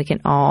 it's something we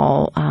can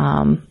all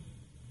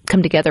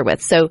come together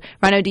with. So,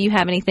 Rhino, do you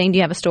have anything? Do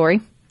you have a story?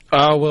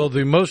 Well,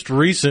 the most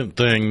recent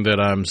thing that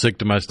I'm sick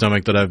to my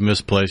stomach that I've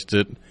misplaced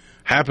it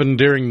happened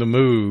during the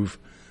move,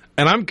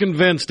 and I'm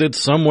convinced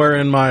it's somewhere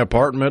in my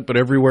apartment, but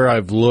everywhere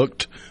I've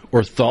looked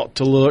or thought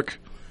to look,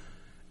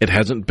 it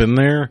hasn't been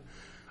there,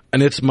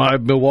 and it's my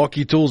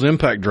Milwaukee Tools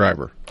impact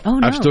driver. Oh,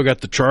 no. I've still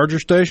got the charger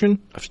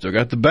station. I've still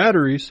got the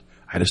batteries.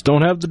 I just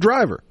don't have the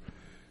driver.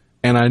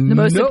 And I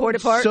know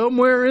it's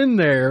somewhere in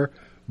there,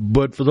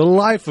 but for the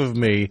life of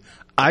me,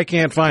 I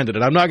can't find it.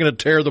 And I'm not going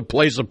to tear the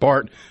place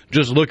apart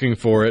just looking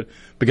for it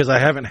because I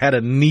haven't had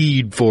a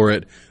need for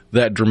it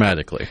that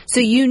dramatically. So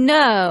you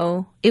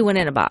know it went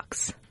in a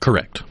box.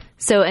 Correct.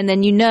 So, and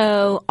then you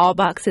know all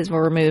boxes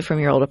were removed from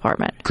your old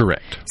apartment.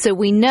 Correct. So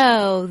we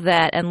know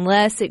that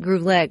unless it grew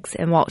legs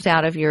and walked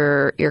out of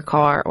your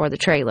car or the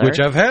trailer. Which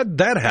I've had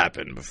that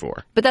happen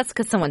before. But that's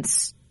because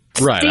someone's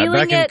right. stealing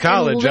Back in it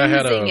college, and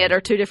losing it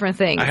are two different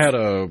things. I had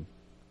a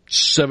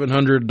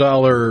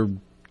 $700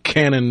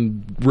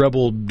 Canon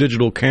Rebel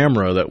digital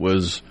camera that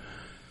was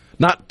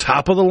not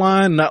top of the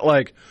line, not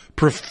like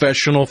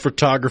professional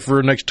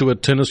photographer next to a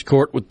tennis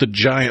court with the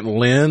giant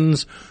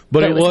lens,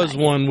 but it was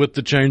nice. One with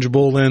the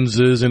changeable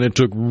lenses, and it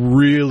took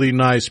really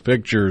nice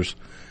pictures.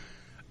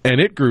 And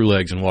it grew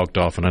legs and walked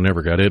off, and I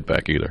never got it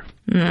back either.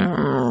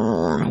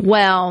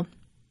 Well,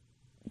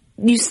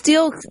 you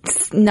still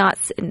not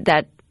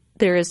that.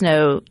 There is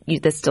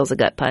that still's a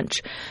gut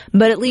punch.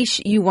 But at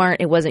least it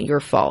wasn't your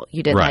fault.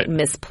 You didn't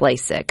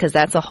misplace it, because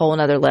that's a whole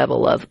other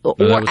level of, or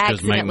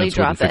accidentally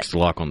drop it. Fix the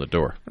lock on the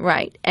door.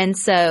 Right. And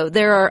so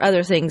there are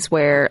other things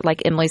where,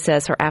 like Emily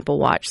says, her Apple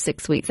Watch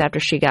 6 weeks after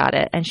she got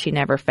it and she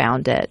never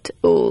found it.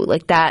 Oh,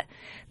 like that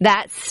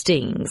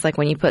stings, like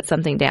when you put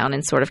something down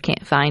and sort of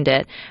can't find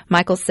it.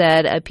 Michael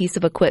said, a piece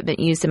of equipment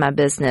used in my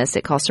business,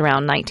 it cost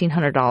around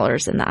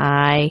 $1,900, and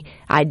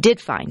I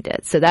did find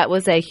it. So that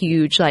was a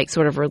huge, like,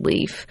 sort of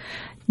relief.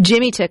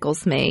 Jimmy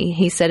tickles me.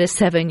 He said his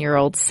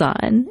 7-year-old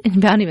son,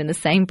 and found him in the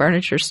same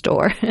furniture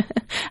store. He's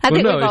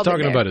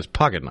talking about his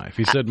pocket knife.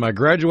 He said, my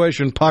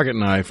graduation pocket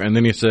knife, and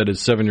then he said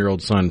his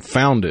 7-year-old son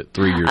found it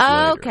 3 years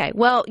later. Okay.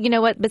 Well, you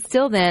know what? But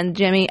still then,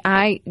 Jimmy,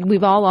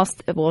 we've all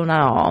lost, well, not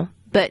all,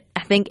 but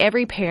I think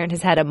every parent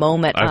has had a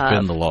moment I've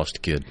been the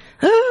lost kid.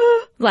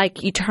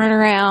 Like, you turn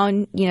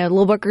around,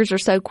 little bookers are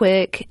so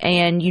quick,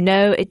 and you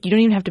don't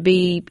even have to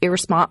be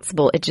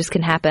irresponsible. It just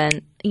can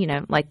happen,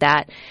 like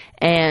that.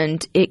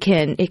 And it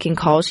can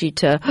cause you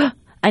to,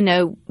 I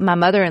know my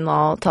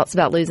mother-in-law talks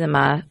about losing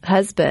my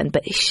husband,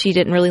 but she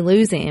didn't really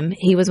lose him.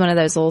 He was one of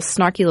those little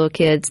snarky little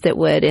kids that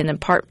would, in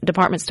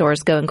department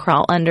stores, go and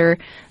crawl under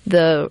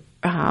the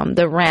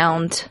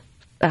round,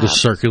 the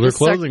circular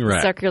clothing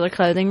rack. Circular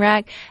clothing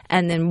rack,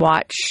 and then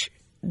watch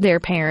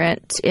their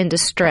parent in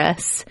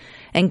distress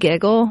and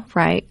giggle,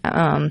 right?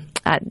 And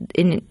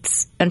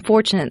it's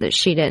unfortunate that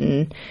she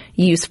didn't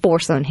use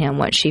force on him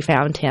once she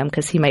found him,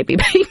 because he may be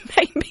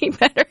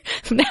better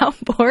now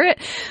for it.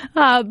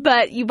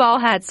 But you've all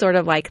had sort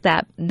of like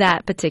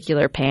that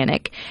particular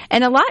panic.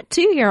 And a lot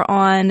too here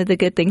on the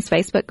Good Things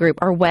Facebook group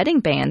are wedding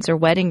bands or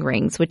wedding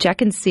rings, which I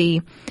can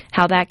see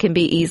how that can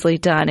be easily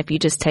done if you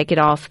just take it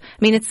off. I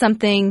mean, it's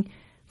something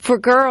for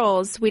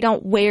girls, we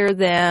don't wear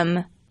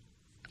them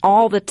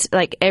all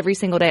like every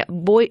single day.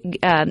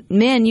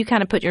 Men, you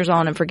kind of put yours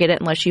on and forget it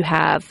unless you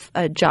have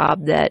a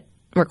job that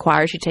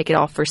requires you to take it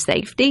off for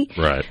safety.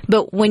 Right.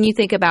 But when you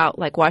think about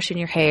like washing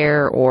your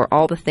hair or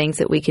all the things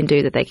that we can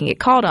do that they can get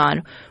caught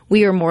on,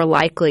 we are more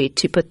likely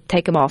to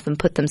take them off and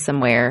put them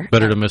somewhere.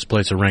 Better to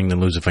misplace a ring than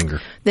lose a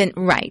finger.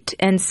 Right.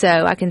 And so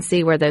I can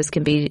see where those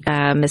can be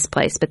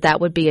misplaced. But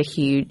that would be a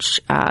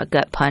huge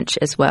gut punch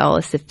as well,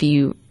 as if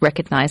you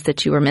recognize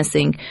that you were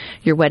missing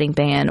your wedding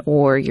band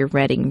or your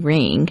wedding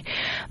ring.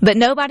 But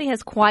nobody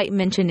has quite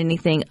mentioned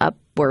anything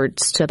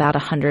upwards to about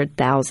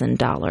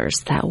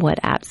 $100,000. That would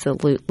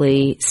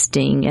absolutely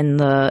sting in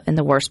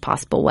the worst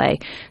possible way.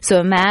 So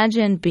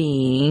imagine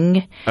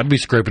being... I'd be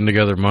scraping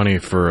together money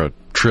for a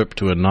trip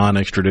to a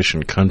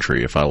non-extradition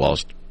country if I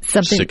lost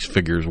something 6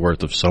 figures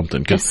worth of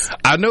something. Because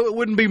I know it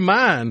wouldn't be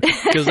mine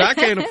because I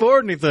can't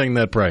afford anything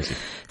that pricey.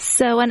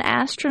 So an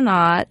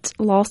astronaut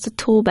lost a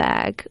tool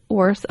bag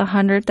worth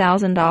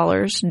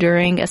 $100,000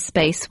 during a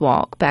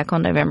spacewalk back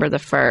on November the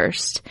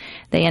 1st.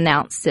 They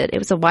announced it. It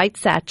was a white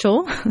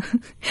satchel,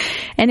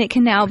 and it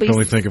can now be... I can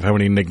only think of how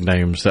many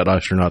nicknames that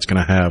astronaut's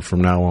going to have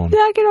from now on.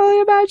 I can only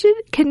imagine.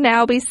 It can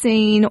now be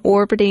seen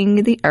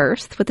orbiting the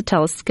Earth with a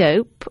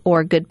telescope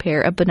or a good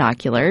pair of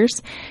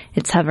binoculars.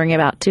 It's hovering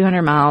about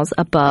 200 miles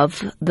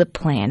above the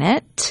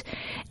planet,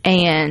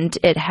 and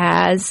it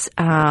has...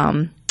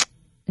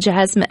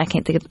 Jasmine, I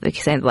can't think of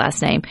saying the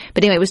last name,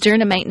 but anyway, it was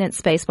during a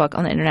maintenance spacewalk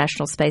on the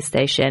International Space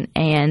Station,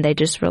 and they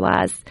just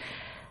realized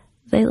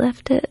they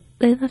left it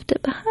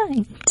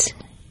behind,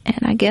 and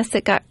I guess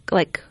it got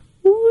like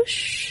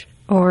whoosh,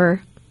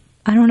 or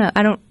I don't know.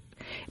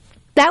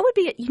 That would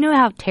be, you know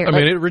how terrible.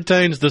 I mean, it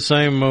retains the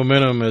same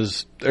momentum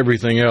as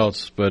everything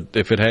else, but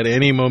if it had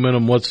any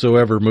momentum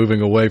whatsoever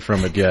moving away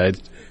from it,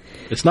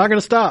 it's not going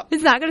to stop.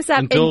 It's not going to stop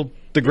until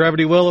the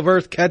gravity well of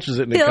Earth catches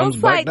it and it comes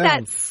back down. Feels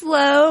like that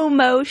slow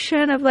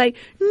motion of like,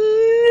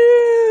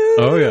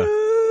 oh yeah.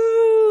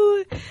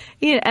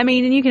 Yeah, I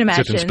mean, and you can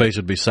imagine. Except in space,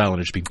 it'd be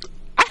silent. It'd be.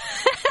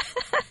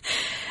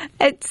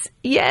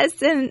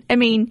 Yes, and I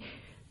mean,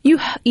 you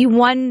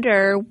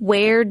wonder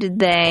when did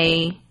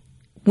they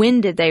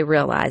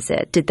realize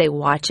it? Did they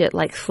watch it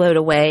like float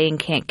away and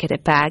can't get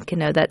it back? You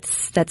know,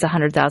 that's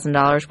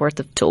 $100,000 worth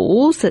of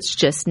tools. That's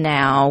just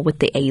now with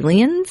the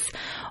aliens.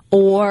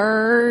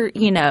 Or,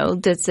 you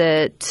know, is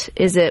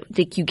it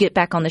like you get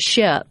back on the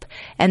ship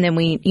and then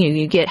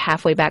you get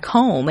halfway back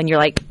home and you're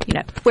like, you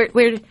know,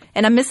 where,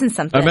 and I'm missing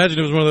something. I imagine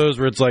it was one of those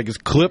where it's like it's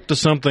clipped to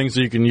something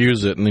so you can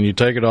use it and then you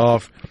take it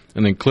off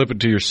and then clip it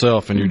to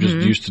yourself and you're just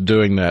used to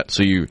doing that.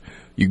 So you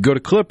go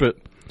to clip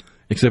it,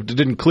 except it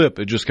didn't clip.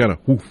 It just kind of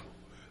whoof,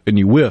 and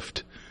you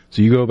whiffed.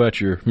 So you go about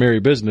your merry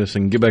business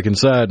and get back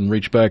inside and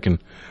reach back and,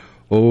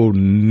 oh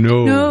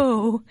no.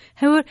 No.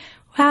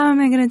 How am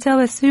I going to tell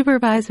the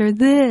supervisor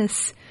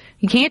this?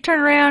 You can't turn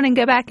around and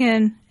go back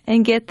and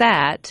get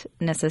that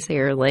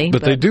necessarily.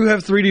 But they do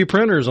have 3D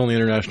printers on the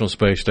International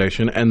Space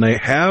Station, and they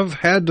have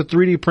had to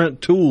 3D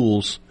print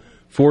tools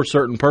for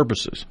certain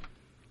purposes.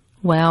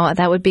 Well,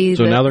 that would be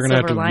so now they're going to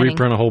have to lining.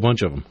 reprint a whole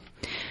bunch of them.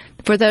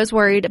 For those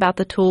worried about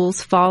the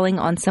tools falling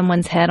on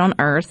someone's head on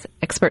Earth,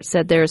 experts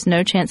said there is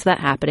no chance of that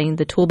happening.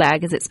 The tool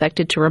bag is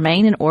expected to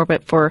remain in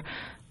orbit for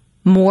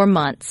more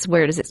months,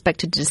 where it is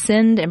expected to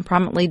descend and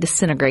promptly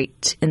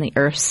disintegrate in the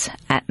Earth's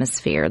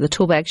atmosphere. The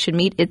tool bag should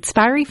meet its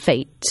fiery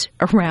fate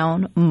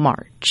around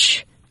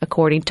March,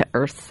 according to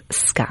Earth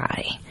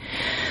Sky.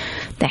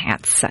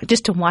 That's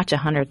just to watch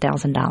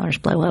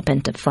 $100,000 blow up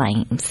into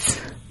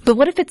flames. But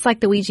what if it's like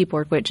the Ouija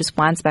board where it just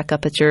winds back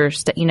up at your,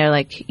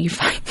 like you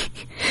find,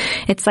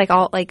 it's like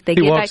all like they.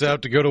 He walks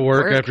out to go to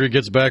work after he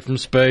gets back from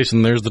space,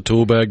 and there's the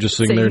tool bag just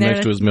sitting there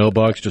next to his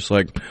mailbox, just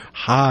like,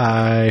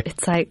 hi.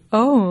 It's like,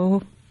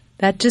 oh.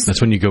 That's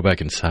when you go back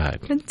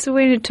inside. That's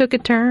when it took a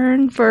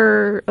turn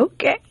for,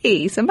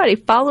 okay, somebody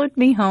followed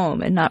me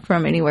home and not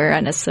from anywhere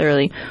I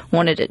necessarily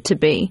wanted it to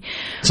be.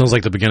 Sounds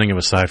like the beginning of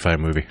a sci-fi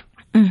movie.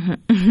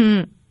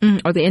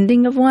 Or the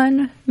ending of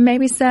one,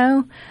 maybe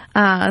so.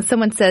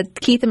 Someone said,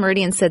 Keith and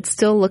Meridian said,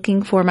 still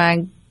looking for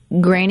my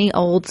granny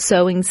old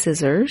sewing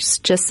scissors,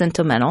 just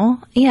sentimental.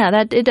 Yeah,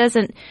 that it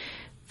doesn't,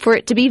 for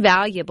it to be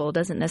valuable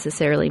doesn't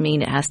necessarily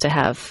mean it has to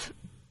have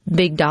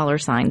big dollar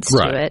signs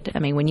to it. I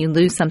mean, when you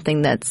lose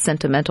something that's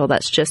sentimental,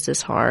 that's just as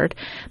hard.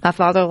 My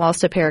father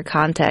lost a pair of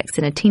contacts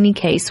in a teeny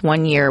case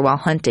one year while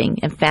hunting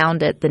and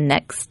found it the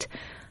next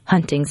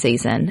hunting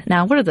season.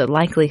 Now, what are the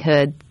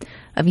likelihood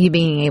of you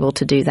being able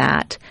to do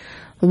that?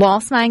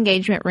 Lost my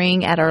engagement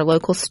ring at our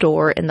local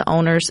store in the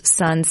owner's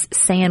son's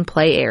sand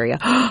play area.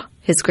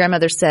 His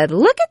grandmother said,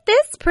 look at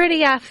this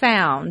pretty I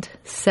found.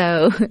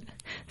 So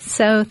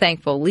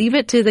thankful. Leave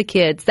it to the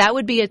kids. That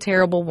would be a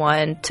terrible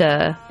one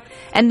to...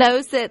 And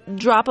those that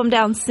drop them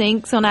down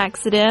sinks on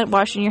accident,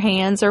 washing your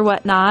hands or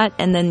whatnot,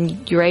 and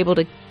then you're able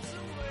to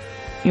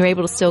you're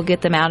able to still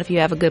get them out if you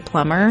have a good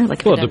plumber.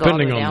 Like, well,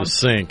 depending on the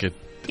sink, it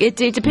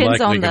depends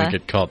likely on going to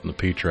get caught in the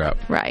P trap.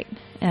 Right.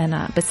 And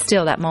but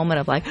still, that moment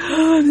of like,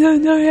 oh, no,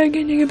 I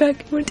can't take it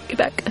back. I want to take it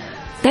back.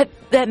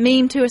 That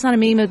meme too. It's not a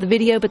meme of the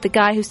video, but the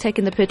guy who's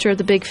taking the picture of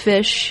the big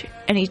fish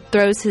and he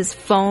throws his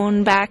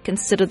phone back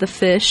instead of the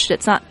fish.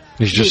 It's not.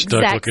 He's just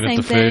stuck looking at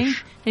the thing.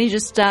 fish, and he's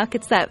just stuck.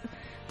 It's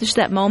just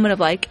that moment of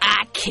like,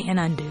 I can't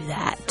undo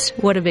that.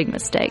 What a big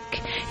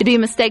mistake. It'd be a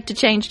mistake to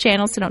change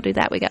channels, so don't do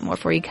that. We got more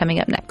for you coming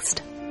up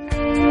next.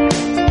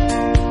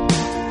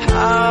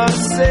 I'll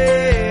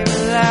save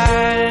a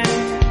life.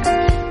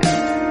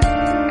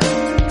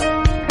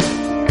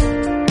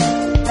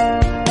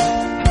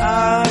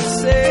 I'll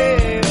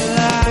save a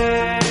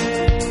life.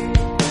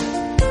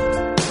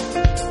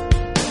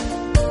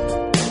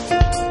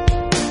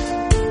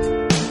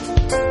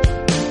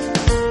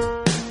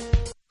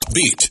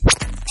 Beat,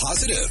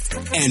 positive,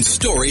 and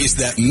stories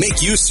that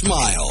make you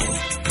smile.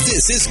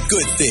 This is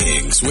Good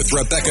Things with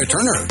Rebecca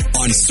Turner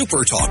on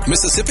SuperTalk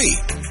Mississippi,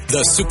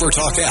 the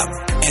SuperTalk app,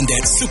 and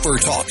at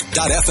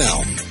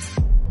supertalk.fm.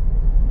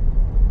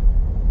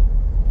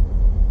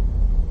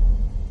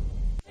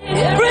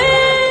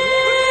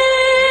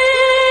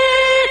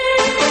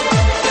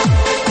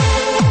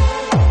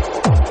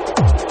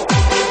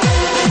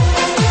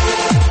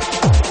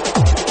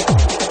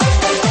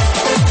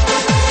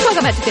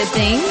 Good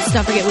things.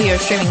 Don't forget we are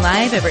streaming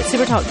live over at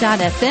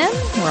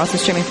supertalk.fm. We're also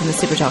streaming from the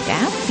SuperTalk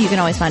app. You can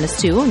always find us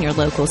too on your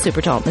local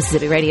SuperTalk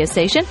Mississippi radio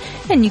station,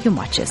 and you can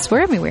watch us. We're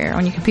everywhere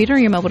on your computer or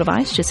your mobile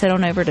device. Just head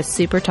on over to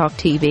SuperTalk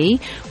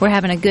TV. We're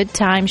having a good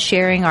time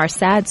sharing our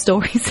sad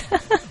stories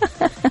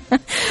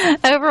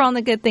over on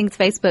the Good Things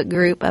Facebook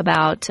group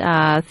about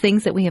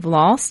things that we have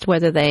lost,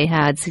 whether they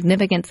had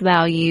significance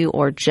value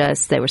or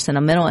just they were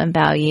sentimental in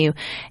value,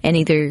 and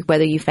either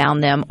whether you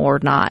found them or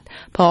not.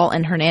 Paul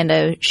and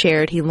Hernando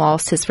shared he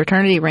lost his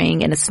fraternity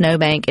ring in a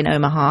snowbank in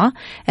Omaha,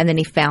 and then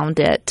he found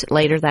it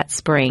later that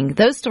spring.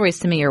 Those stories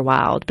to me are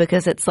wild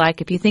because it's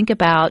like if you think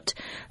about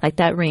like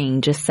that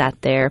ring just sat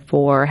there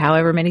for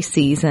however many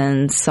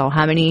seasons, saw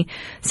how many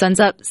suns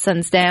up,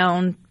 suns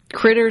down,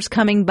 critters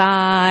coming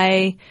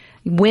by,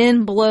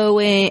 wind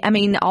blowing, I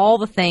mean, all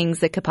the things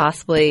that could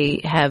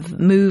possibly have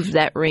moved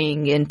that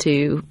ring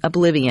into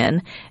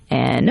oblivion.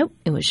 And nope,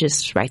 it was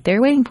just right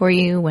there waiting for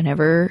you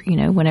whenever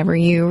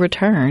you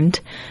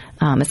returned.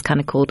 It's kind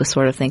of cool to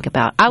sort of think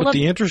about. But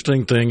the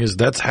interesting thing is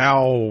that's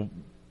how,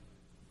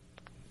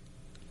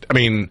 I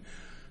mean,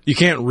 you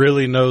can't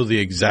really know the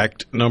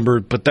exact number,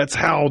 but that's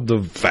how the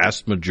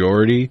vast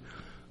majority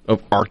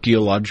of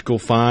archaeological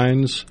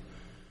finds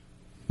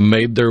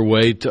made their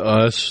way to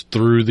us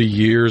through the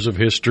years of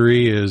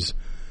history is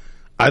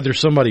either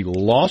somebody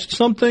lost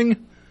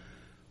something,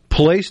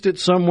 placed it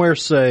somewhere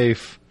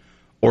safe,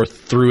 or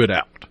threw it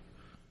out.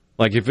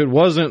 Like if it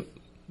wasn't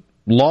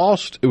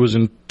lost, it was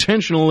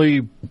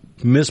intentionally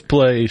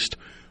misplaced,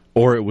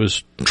 or it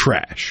was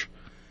trash.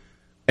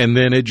 And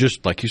then it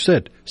just, like you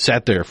said,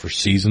 sat there for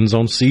seasons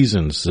on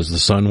seasons as the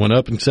sun went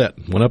up and set.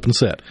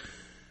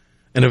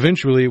 And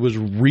eventually it was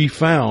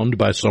refound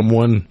by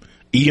someone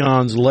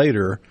eons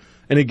later,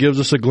 and it gives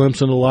us a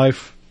glimpse into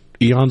life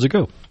eons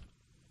ago.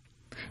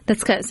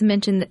 That's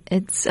mentioned.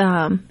 It's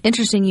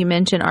interesting you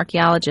mention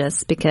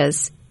archaeologists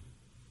because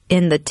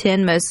in the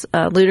 10 most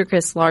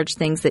ludicrous large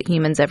things that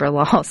humans ever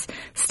lost,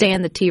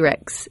 Stan the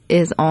T-Rex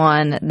is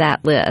on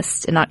that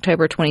list. In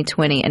October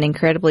 2020, an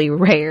incredibly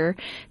rare,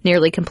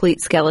 nearly complete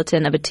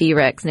skeleton of a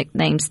T-Rex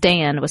nicknamed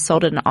Stan was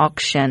sold at an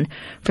auction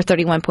for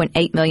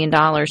 $31.8 million to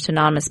an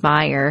anonymous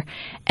buyer,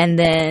 and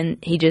then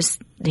he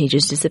just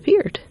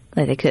disappeared.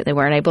 Like they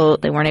weren't able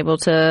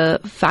to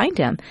find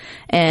him,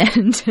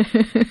 and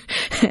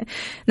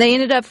they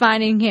ended up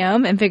finding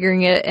him and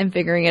figuring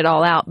it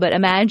all out. But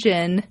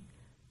imagine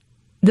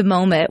the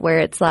moment where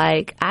it's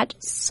like, I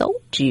just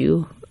sold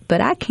you,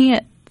 but I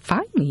can't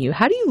find you.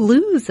 How do you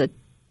lose a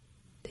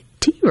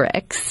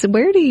T-Rex?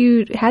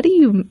 How do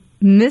you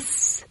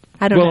miss?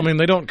 I don't know. Well, I mean,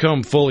 they don't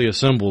come fully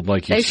assembled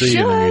like you see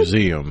in a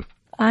museum.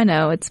 I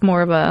know. It's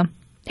more of a,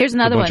 here's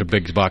another one. A bunch of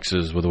big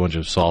boxes with a bunch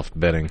of soft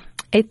bedding.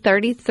 A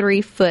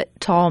 33-foot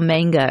tall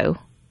mango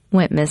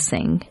went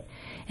missing.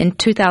 In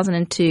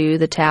 2002,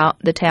 the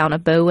town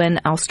of Bowen,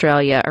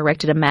 Australia,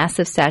 erected a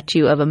massive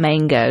statue of a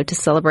mango to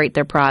celebrate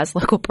their prized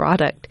local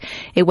product.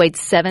 It weighed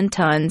 7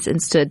 tons and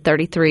stood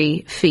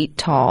 33 feet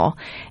tall,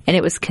 and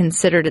it was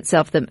considered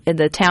itself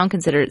the town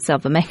considered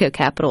itself the mango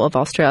capital of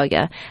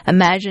Australia.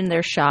 Imagine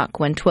their shock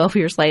when 12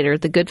 years later,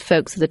 the good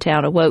folks of the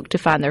town awoke to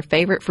find their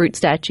favorite fruit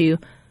statue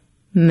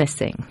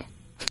missing.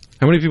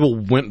 How many people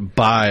went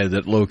by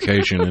that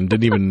location and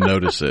didn't even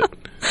notice it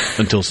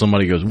until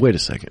somebody goes, "Wait a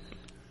second.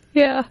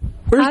 Yeah.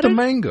 Where's the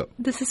mango?"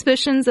 The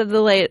suspicions of the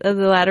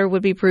latter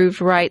would be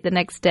proved right the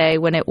next day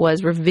when it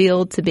was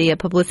revealed to be a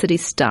publicity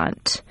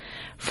stunt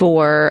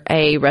for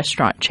a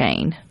restaurant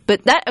chain.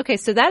 But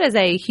so that is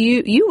a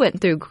huge, you went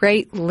through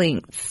great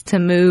lengths to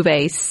move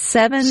a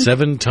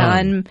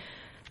 7-ton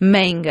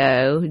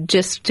mango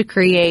just to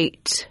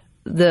create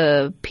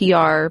the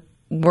PR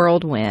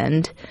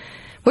whirlwind.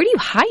 Where do you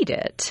hide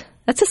it?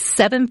 That's a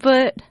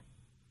 7-foot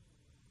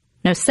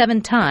No,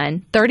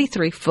 7-ton,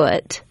 33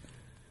 foot.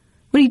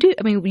 What do you do?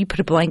 I mean, you put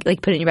a blanket,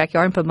 like put it in your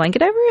backyard and put a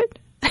blanket over it?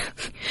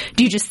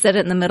 Do you just set it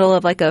in the middle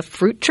of like a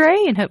fruit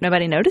tray and hope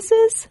nobody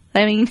notices?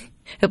 I mean,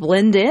 it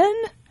blend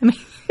in? I mean,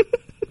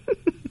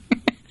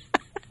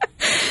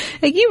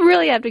 like you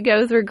really have to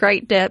go through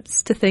great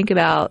depths to think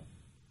about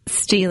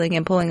stealing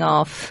and pulling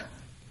off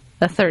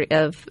a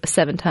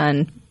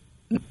 7-ton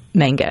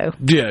mango.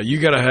 Yeah, you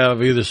got to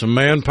have either some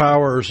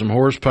manpower or some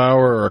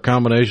horsepower or a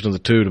combination of the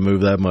two to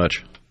move that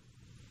much.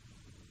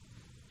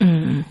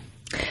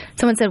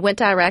 Someone said went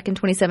to Iraq in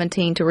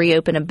 2017 to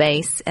reopen a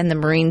base, and the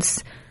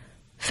Marines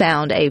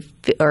found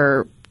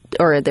or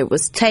there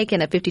was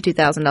taken a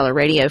 $52,000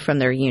 radio from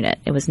their unit.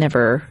 It was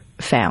never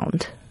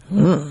found.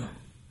 Ugh.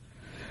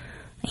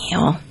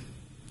 Yeah,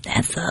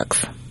 that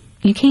sucks.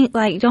 You can't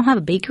you don't have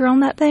a beaker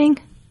on that thing?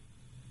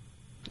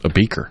 A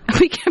beaker? A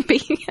beaker.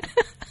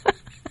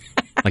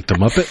 Like the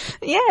Muppet?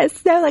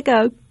 Yes, no, like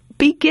a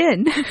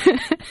beacon.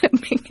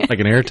 Like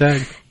an air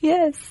tag?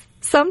 Yes,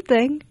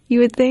 something you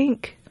would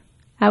think.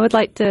 I would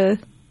like to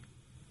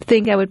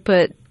think I would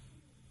put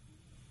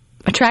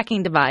a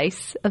tracking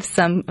device of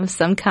some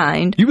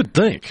kind. You would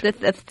think.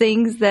 Of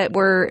things that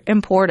were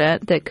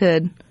important that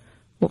could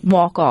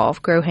walk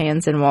off, grow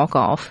hands and walk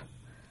off.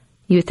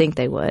 You would think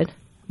they would.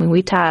 I mean,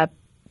 we tie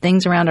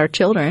things around our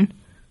children,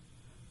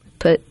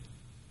 put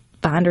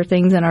binder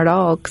things in our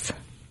dogs.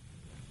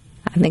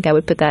 I think I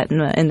would put that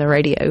in the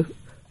radio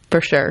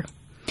for sure.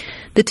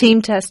 The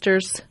team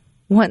testers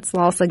once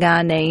lost a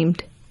guy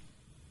named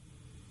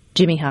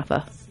Jimmy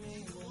Hoffa.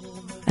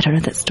 I don't know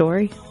that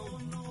story.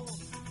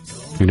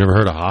 You never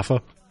heard of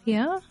Hoffa?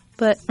 Yeah,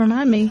 but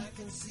remind me.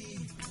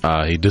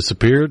 He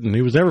disappeared and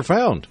he was never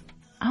found.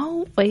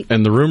 Oh, wait.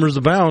 And the rumors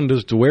abound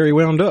as to where he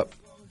wound up.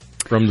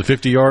 From the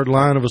 50-yard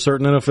line of a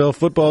certain NFL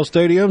football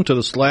stadium to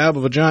the slab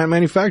of a giant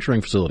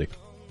manufacturing facility.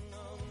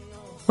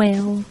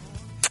 Well,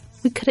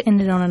 we could have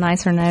ended on a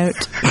nicer note.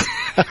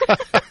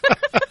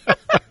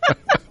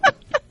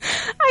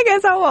 I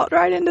guess I walked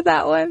right into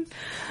that one.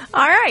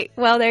 All right.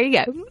 Well, there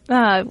you go.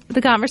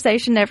 The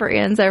conversation never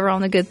ends over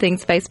on the Good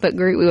Things Facebook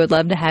group. We would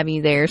love to have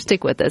you there.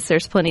 Stick with us.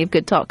 There's plenty of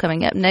good talk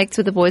coming up next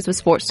with the boys with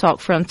Sports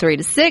Talk from 3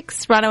 to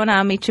 6. Rhino and I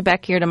will meet you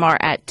back here tomorrow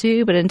at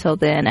 2. But until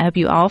then, I hope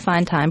you all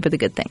find time for the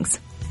good things.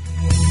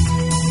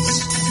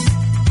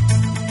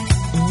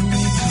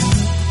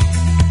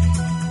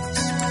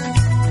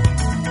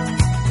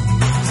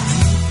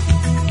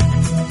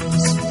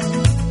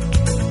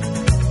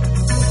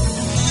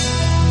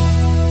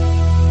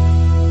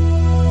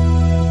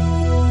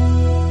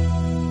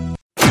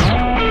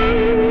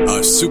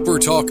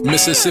 SuperTalk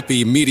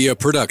Mississippi Media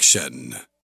Production.